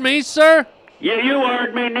 Pardon me, sir? Yeah, you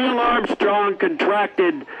heard me. Neil Armstrong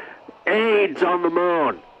contracted AIDS on the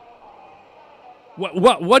moon.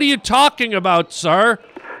 What are you talking about, sir?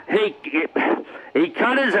 He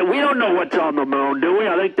cut his... We don't know what's on the moon, do we?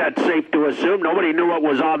 I think that's safe to assume. Nobody knew what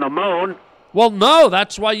was on the moon. Well, no,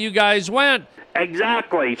 that's why you guys went.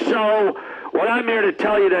 Exactly. So, what I'm here to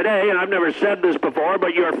tell you today, and I've never said this before,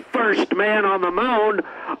 but your first man on the moon,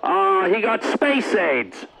 he got space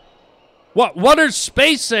AIDS. What are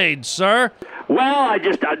space AIDS, sir? Well,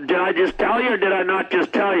 did I just tell you, or did I not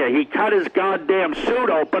just tell you? He cut his goddamn suit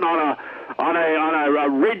open on a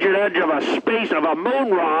rigid edge of a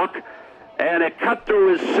moon rock, and it cut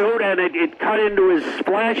through his suit, and it cut into his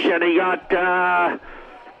flesh, and he got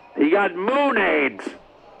moon AIDS.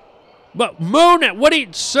 But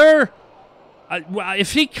sir?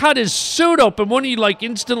 If he cut his suit open, wouldn't he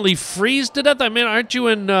instantly freeze to death? I mean, aren't you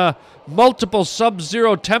in multiple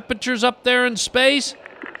sub-zero temperatures up there in space?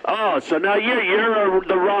 Oh, so now you're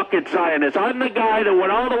the rocket scientist. I'm the guy that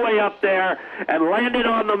went all the way up there and landed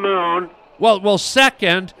on the moon. Well,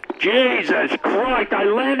 second. Jesus Christ, I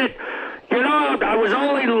landed... I was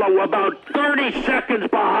only about 30 seconds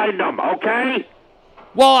behind him, okay?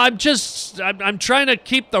 Well, I'm trying to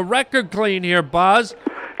keep the record clean here, Buzz.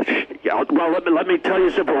 Yeah, well, let me tell you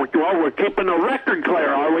something. Well, we're keeping the record clear,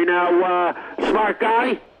 are we now, smart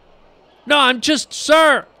guy? No, I'm just,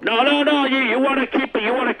 sir. No. You want to keep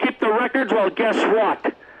the records? Well, guess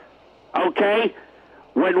what? Okay,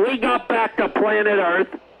 when we got back to planet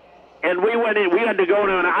Earth, and we had to go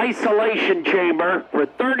to an isolation chamber for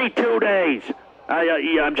 32 days.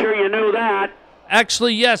 I'm sure you knew that.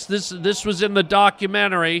 Actually, yes. This was in the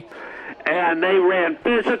documentary. And they ran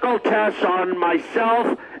physical tests on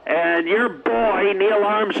myself and your boy Neil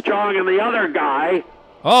Armstrong and the other guy.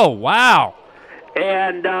 Oh, wow.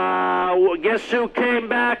 And guess who came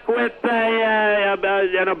back with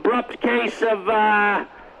an abrupt case of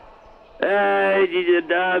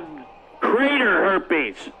crater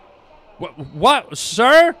herpes? What,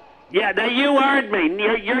 sir? Yeah, now you heard me.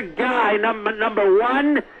 Your guy, number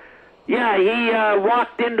one, yeah, he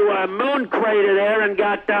walked into a moon crater there and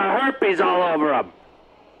got herpes all over him.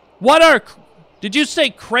 Did you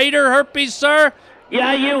say crater herpes, sir?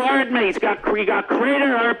 Yeah, you heard me. He got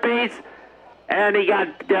crater herpes. And he got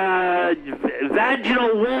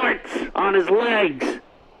vaginal warts on his legs.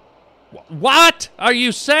 What are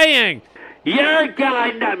you saying? Your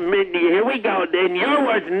guy, here we go. In your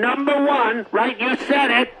words, number one, right? You said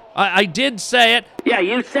it. I did say it. Yeah,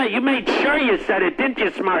 you made sure you said it, didn't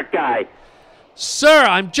you, smart guy? Sir,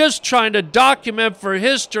 I'm just trying to document for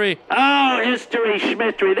history. Oh, history,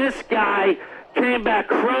 schmistery. This guy came back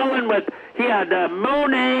crawling with, he had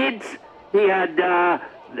moon AIDS, he had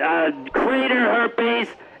crater herpes,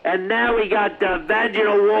 and now he got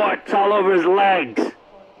vaginal warts all over his legs.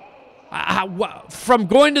 From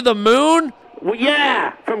going to the moon? Well,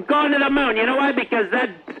 yeah, from going to the moon. You know why? Because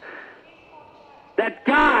that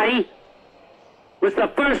guy was the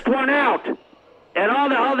first one out. And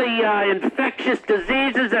all the infectious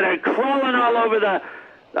diseases that are crawling all over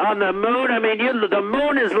on the moon. I mean, the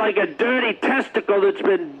moon is like a dirty testicle that's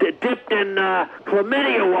been dipped in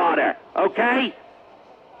chlamydia water, okay?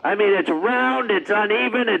 I mean, it's round, it's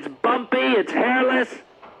uneven, it's bumpy, it's hairless.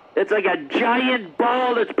 It's like a giant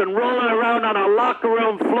ball that's been rolling around on a locker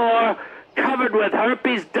room floor, covered with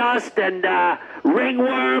herpes dust and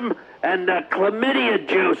ringworm and chlamydia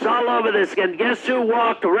juice all over this. And guess who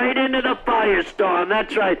walked right into the firestorm?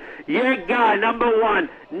 That's right, your guy, number one,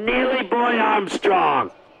 Neely Boy Armstrong.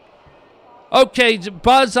 Okay,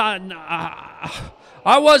 Buzz, I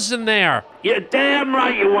wasn't there. You're damn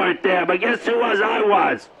right you weren't there, but guess who was? I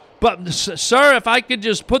was. But, sir, if I could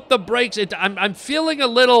just put the brakes, I'm feeling a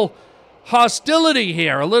little hostility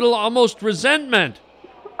here, a little almost resentment.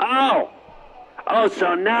 Oh,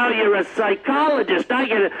 so now you're a psychologist. I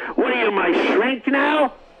get it. What are you, my shrink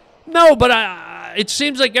now? No, but it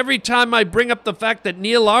seems like every time I bring up the fact that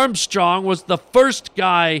Neil Armstrong was the first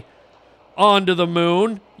guy onto the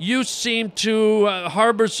moon, you seem to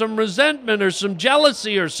harbor some resentment or some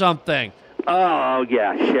jealousy or something. Oh,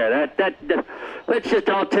 yeah, sure. That let's just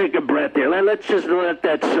all take a breath here. Let's just let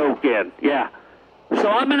that soak in. Yeah. So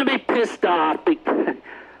I'm going to be pissed off because...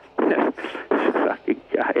 fucking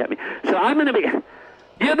guy. I mean, so I'm going to be...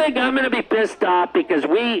 You think I'm going to be pissed off because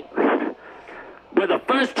we were the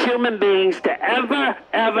first human beings to ever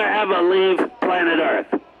leave planet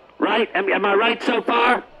Earth? Right? Am I right so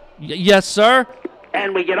far? Yes, sir.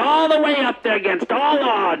 And we get all the way up there against all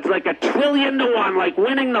odds, like 1,000,000,000 to 1, like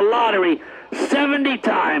winning the lottery 70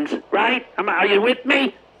 times, right? Are you with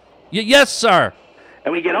me? Yes, sir.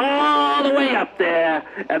 And we get all the way up there,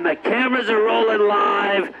 and the cameras are rolling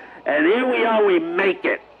live, and here we are, we make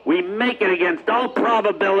it. We make it against all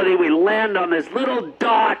probability. We land on this little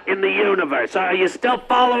dot in the universe. Are you still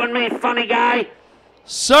following me, funny guy?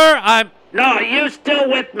 Sir, No, are you still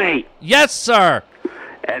with me? Yes, sir.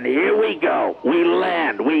 And here we go. We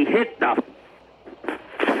land. We hit the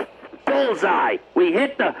bullseye. We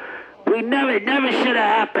never should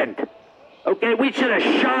have happened. Okay, we should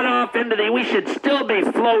have shot off we should still be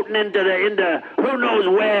floating into who knows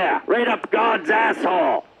where. Right up God's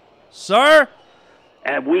asshole. Sir?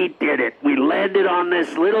 And we did it. We landed on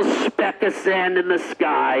this little speck of sand in the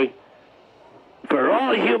sky for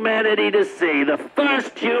all humanity to see. The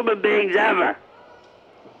first human beings ever.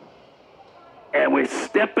 And we're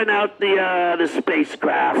stepping out the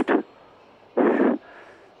spacecraft.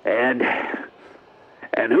 And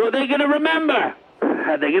who are they going to remember?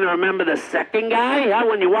 Are they going to remember the second guy?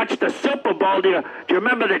 When you watch the Super Bowl, do you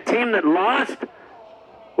remember the team that lost?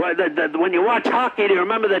 When you watch hockey, do you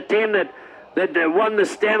remember the team that won the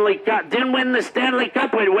Stanley Cup? Didn't win the Stanley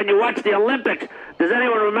Cup. When you watch the Olympics, does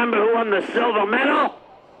anyone remember who won the silver medal?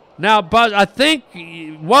 Now, Buzz, I think...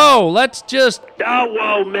 Whoa, let's just... Oh,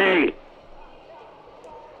 whoa, me.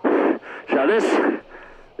 So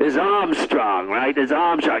this Armstrong, right? This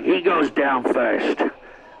Armstrong, he goes down first.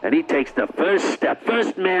 And he takes the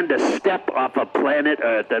first man to step off of planet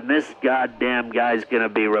Earth. And this goddamn guy's going to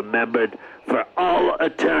be remembered for all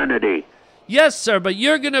eternity. Yes, sir, but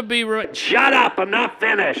you're going to be... Shut up, I'm not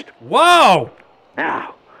finished. Whoa!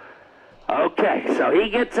 Now, okay, so he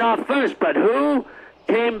gets off first, but who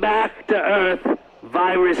came back to Earth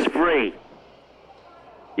virus-free?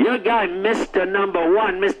 Your guy, Mr. Number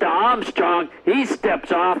One, Mr. Armstrong, he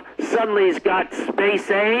steps off. Suddenly he's got space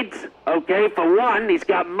AIDS. Okay, for one, he's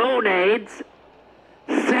got moon AIDS.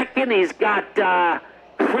 Second, he's got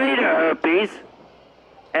crater herpes.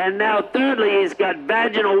 And now, thirdly, he's got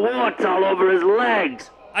vaginal warts all over his legs.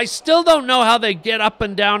 I still don't know how they get up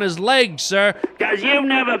and down his legs, sir. Because you've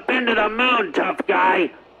never been to the moon, tough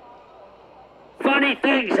guy. Funny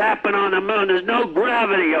things happen on the moon. There's no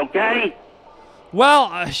gravity, okay?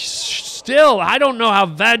 Well, still, I don't know how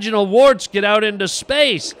vaginal warts get out into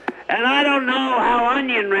space. And I don't know how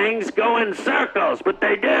onion rings go in circles, but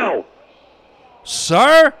they do.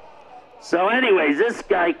 Sir? So anyways, this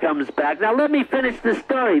guy comes back. Now let me finish the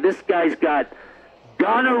story. This guy's got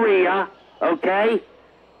gonorrhea, okay?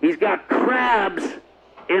 He's got crabs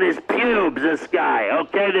in his pubes, this guy,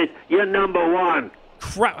 okay? You're number one.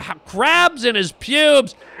 Crabs in his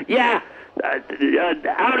pubes? Yeah.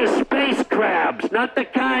 outer space crabs, not the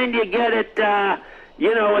kind you get at, at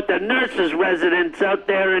the nurses' residence out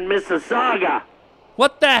there in Mississauga.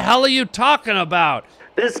 What the hell are you talking about?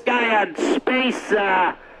 This guy had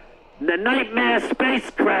the nightmare space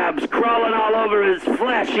crabs crawling all over his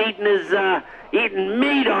flesh, eating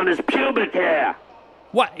meat on his pubic hair.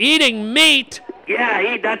 What, eating meat?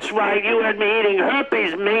 Yeah, that's right. You heard me, eating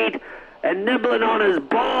herpes meat and nibbling on his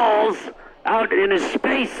balls out in his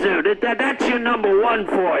spacesuit. That's your number one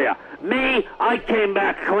for you. Me, I came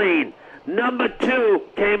back clean. Number two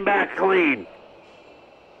came back clean.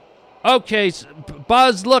 Okay,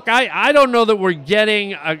 Buzz, look, I don't know that we're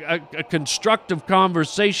getting a constructive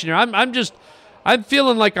conversation here. I'm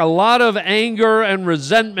feeling like a lot of anger and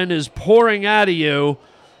resentment is pouring out of you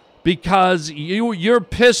because you're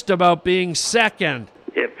pissed about being second.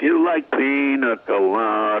 If you like pina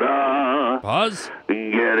colada, Buzz,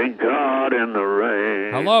 getting caught in the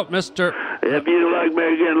rain. Hello, Mr. If you like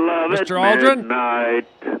making love Mr. at Aldrin? midnight.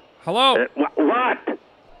 Hello. What?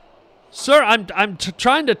 Sir, I'm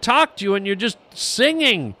trying to talk to you and you're just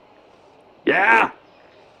singing. Yeah.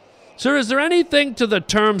 Sir, is there anything to the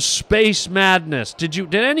term space madness?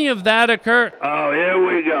 Did any of that occur? Oh, here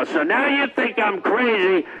we go. So now you think I'm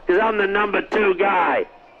crazy because I'm the number two guy.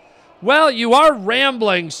 Well, you are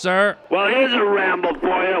rambling, sir. Well, here's a ramble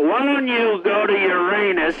for you. Why don't you go to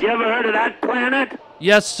Uranus? You ever heard of that planet?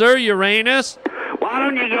 Yes, sir, Uranus. Why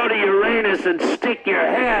don't you go to Uranus and stick your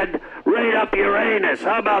head right up Uranus?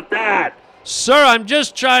 How about that? Sir, I'm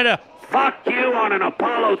just trying to... Fuck you on an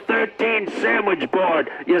Apollo 13 sandwich board,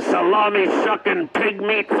 you salami-sucking pig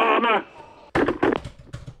meat farmer.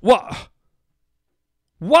 What?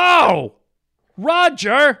 Whoa!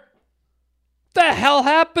 Roger! The hell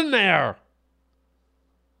happened there?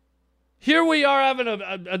 Here we are having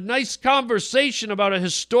a nice conversation about a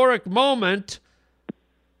historic moment.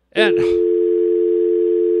 And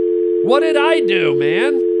what did I do,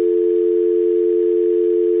 man?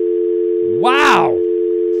 Wow.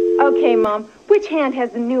 Okay, Mom, which hand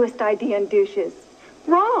has the newest idea on douches?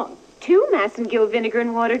 Wrong. 2 Massengill vinegar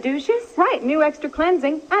and water douches. Right, new extra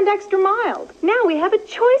cleansing and extra mild. Now we have a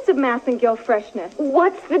choice of Massengill freshness.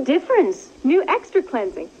 What's the difference? New extra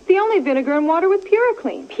cleansing. The only vinegar and water with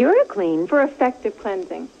PuraClean. PuraClean? For effective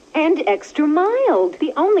cleansing. And extra mild.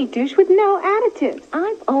 The only douche with no additives.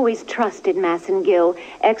 I've always trusted Massengill.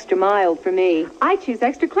 Extra mild for me. I choose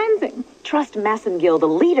extra cleansing. Trust Massengill, the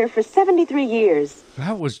leader for 73 years.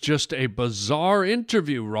 That was just a bizarre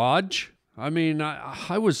interview, Raj. I mean,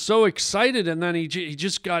 I was so excited, and then he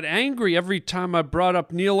just got angry every time I brought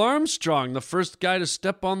up Neil Armstrong, the first guy to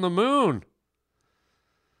step on the moon.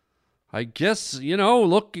 I guess,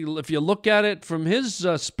 look, if you look at it from his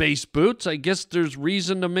space boots, I guess there's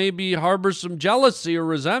reason to maybe harbor some jealousy or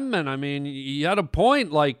resentment. I mean, he had a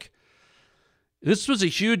point, like, this was a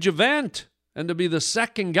huge event, and to be the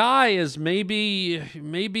second guy is maybe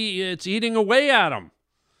it's eating away at him.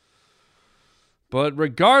 But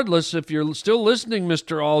regardless, if you're still listening,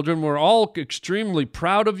 Mr. Aldrin, we're all extremely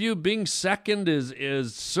proud of you. Being second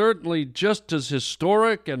is certainly just as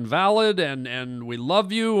historic and valid, and we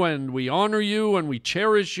love you, and we honor you, and we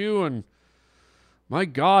cherish you, and my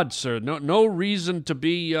God, sir, no reason to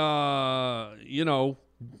be,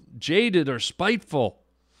 jaded or spiteful.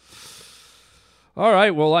 All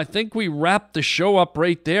right, well, I think we wrapped the show up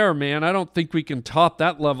right there, man. I don't think we can top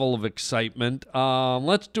that level of excitement.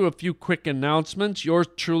 Let's do a few quick announcements. Yours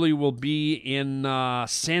truly will be in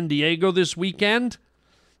San Diego this weekend.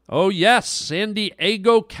 Oh, yes, San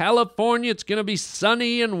Diego, California. It's going to be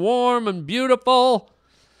sunny and warm and beautiful.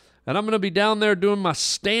 And I'm going to be down there doing my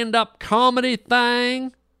stand-up comedy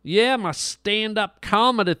thing. Yeah, my stand-up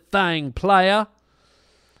comedy thing, playa.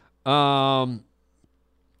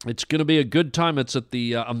 It's going to be a good time. It's at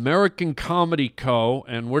the American Comedy Co.,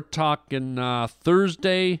 and we're talking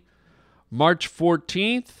Thursday, March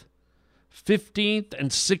 14th, 15th, and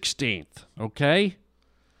 16th, okay?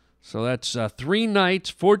 So that's 3 nights,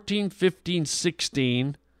 14, 15,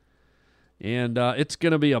 16, and it's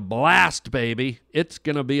going to be a blast, baby. It's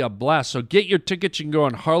going to be a blast. So get your tickets. You can go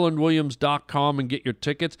on harlandwilliams.com and get your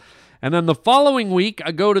tickets. And then the following week,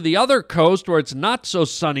 I go to the other coast where it's not so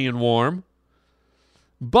sunny and warm.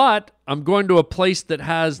 But I'm going to a place that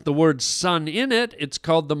has the word sun in it. It's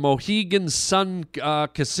called the Mohegan Sun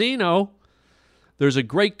Casino. There's a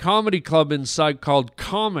great comedy club inside called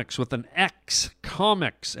Comics with an X,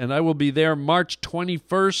 Comics. And I will be there March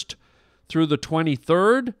 21st through the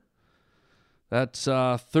 23rd. That's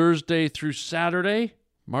Thursday through Saturday,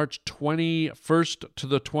 March 21st to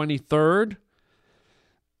the 23rd.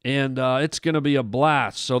 And it's going to be a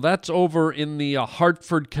blast. So that's over in the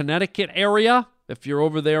Hartford, Connecticut area. if you're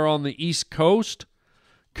over there on the East Coast,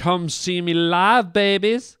 come see me live,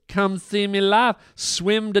 babies. Come see me live.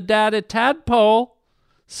 Swim to daddy tadpole.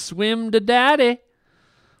 Swim to daddy.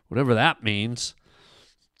 Whatever that means.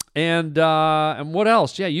 And what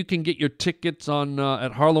else? Yeah, you can get your tickets on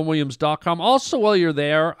at harlandwilliams.com. Also, while you're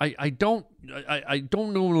there, I don't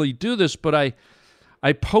normally do this, but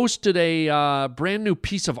I posted a brand new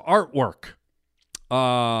piece of artwork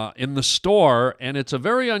in the store, and it's a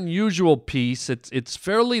very unusual piece. It's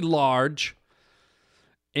fairly large,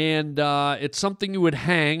 and it's something you would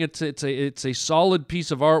hang. It's a solid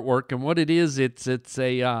piece of artwork, and what it is, it's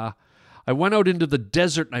a I went out into the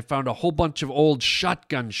desert and I found a whole bunch of old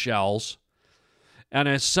shotgun shells, and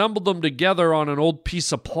I assembled them together on an old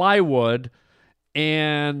piece of plywood,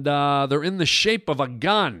 and they're in the shape of a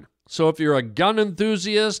gun. So if you're a gun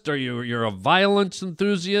enthusiast, or you're a violence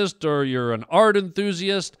enthusiast, or you're an art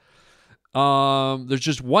enthusiast, there's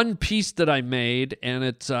just one piece that I made, and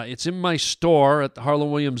it's in my store at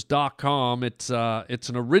harlandwilliams.com. It's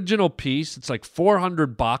an original piece. It's like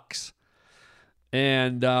 $400.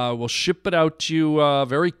 And we'll ship it out to you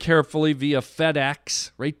very carefully via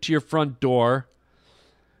FedEx, right to your front door.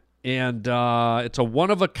 And it's a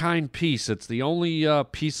one-of-a-kind piece. It's the only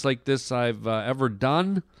piece like this I've ever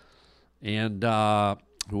done. And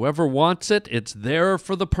whoever wants it, it's there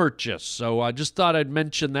for the purchase. So I just thought I'd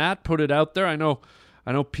mention that, put it out there. I know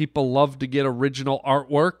people love to get original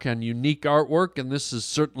artwork and unique artwork, and this is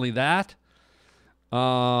certainly that.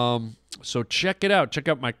 So check it out. Check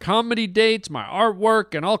out my comedy dates, my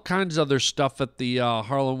artwork, and all kinds of other stuff at the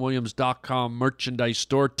harlandwilliams.com merchandise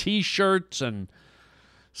store. T-shirts and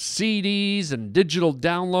CDs and digital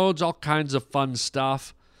downloads, all kinds of fun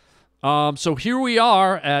stuff. So here we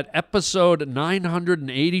are at episode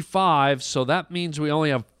 985, so that means we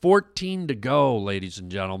only have 14 to go, ladies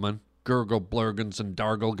and gentlemen. Gurgle blurgans and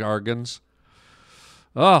dargle gargans.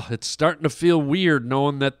 Oh, it's starting to feel weird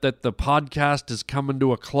knowing that the podcast is coming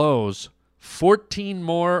to a close. 14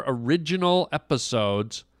 more original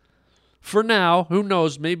episodes. For now, who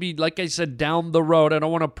knows, maybe, like I said, down the road, I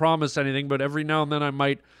don't want to promise anything, but every now and then I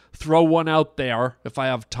might throw one out there if I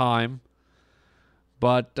have time.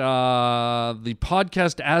 But the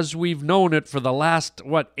podcast, as we've known it for the last,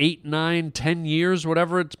 8, 9, 10 years,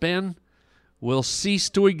 whatever it's been, will cease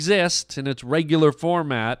to exist in its regular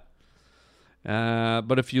format.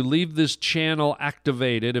 But if you leave this channel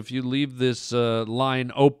activated, if you leave this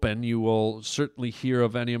line open, you will certainly hear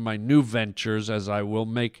of any of my new ventures, as I will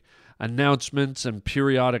make announcements and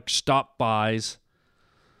periodic stop-bys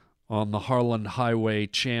on the Harland Highway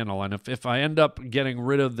channel. And if I end up getting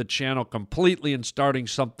rid of the channel completely and starting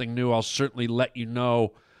something new, I'll certainly let you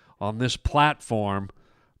know on this platform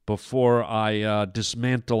before I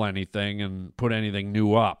dismantle anything and put anything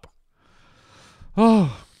new up.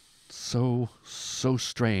 Oh, so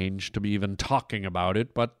strange to be even talking about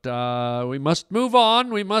it, but we must move on.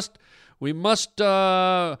 We must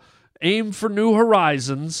aim for new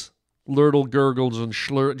horizons, Lurtle, Gurgles, and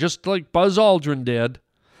Schlur, just like Buzz Aldrin did.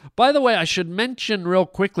 By the way, I should mention real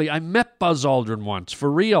quickly, I met Buzz Aldrin once,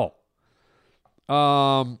 for real.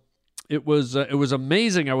 It was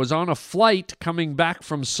amazing. I was on a flight coming back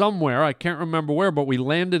from somewhere. I can't remember where, but we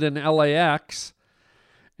landed in LAX.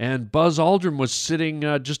 And Buzz Aldrin was sitting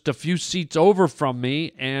just a few seats over from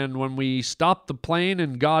me. And when we stopped the plane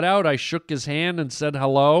and got out, I shook his hand and said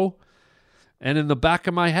hello. And in the back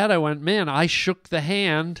of my head, I went, man, I shook the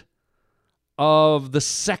hand of the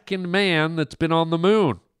second man that's been on the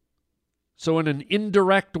moon. So in an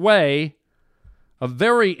indirect way, a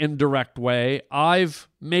very indirect way, I've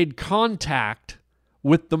made contact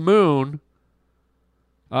with the moon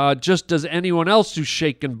just as anyone else who's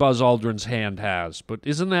shaken Buzz Aldrin's hand has. But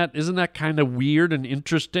isn't that kind of weird and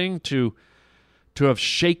interesting to have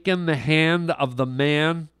shaken the hand of the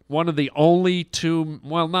man, one of the only two,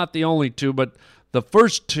 well, not the only two, but the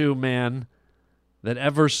first two men that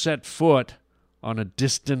ever set foot on a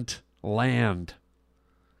distant land.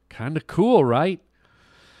 Kind of cool, right?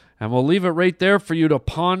 And we'll leave it right there for you to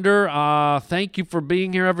ponder. Thank you for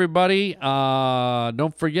being here, everybody.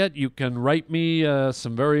 Don't forget, you can write me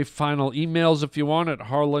some very final emails if you want at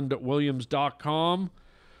harland@williams.com.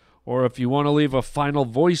 Or if you want to leave a final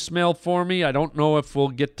voicemail for me, I don't know if we'll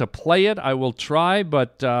get to play it. I will try,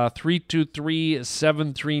 but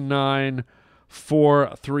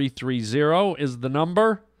 323-739-4330 is the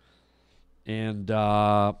number. And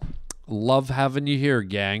love having you here,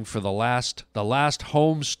 gang, for the last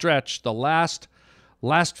home stretch, the last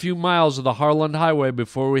few miles of the Harland Highway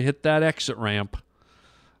before we hit that exit ramp.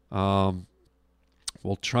 We'll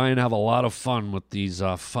try and have a lot of fun with these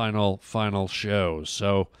final shows.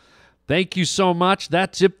 So thank you so much.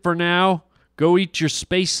 That's it for now. Go eat your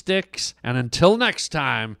space sticks, and until next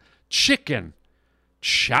time, chicken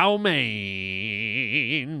chow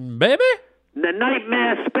mein, baby. The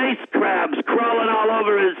nightmare space crab's crawling all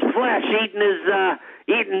over his flesh,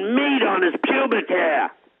 eating meat on his pubic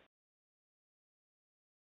hair.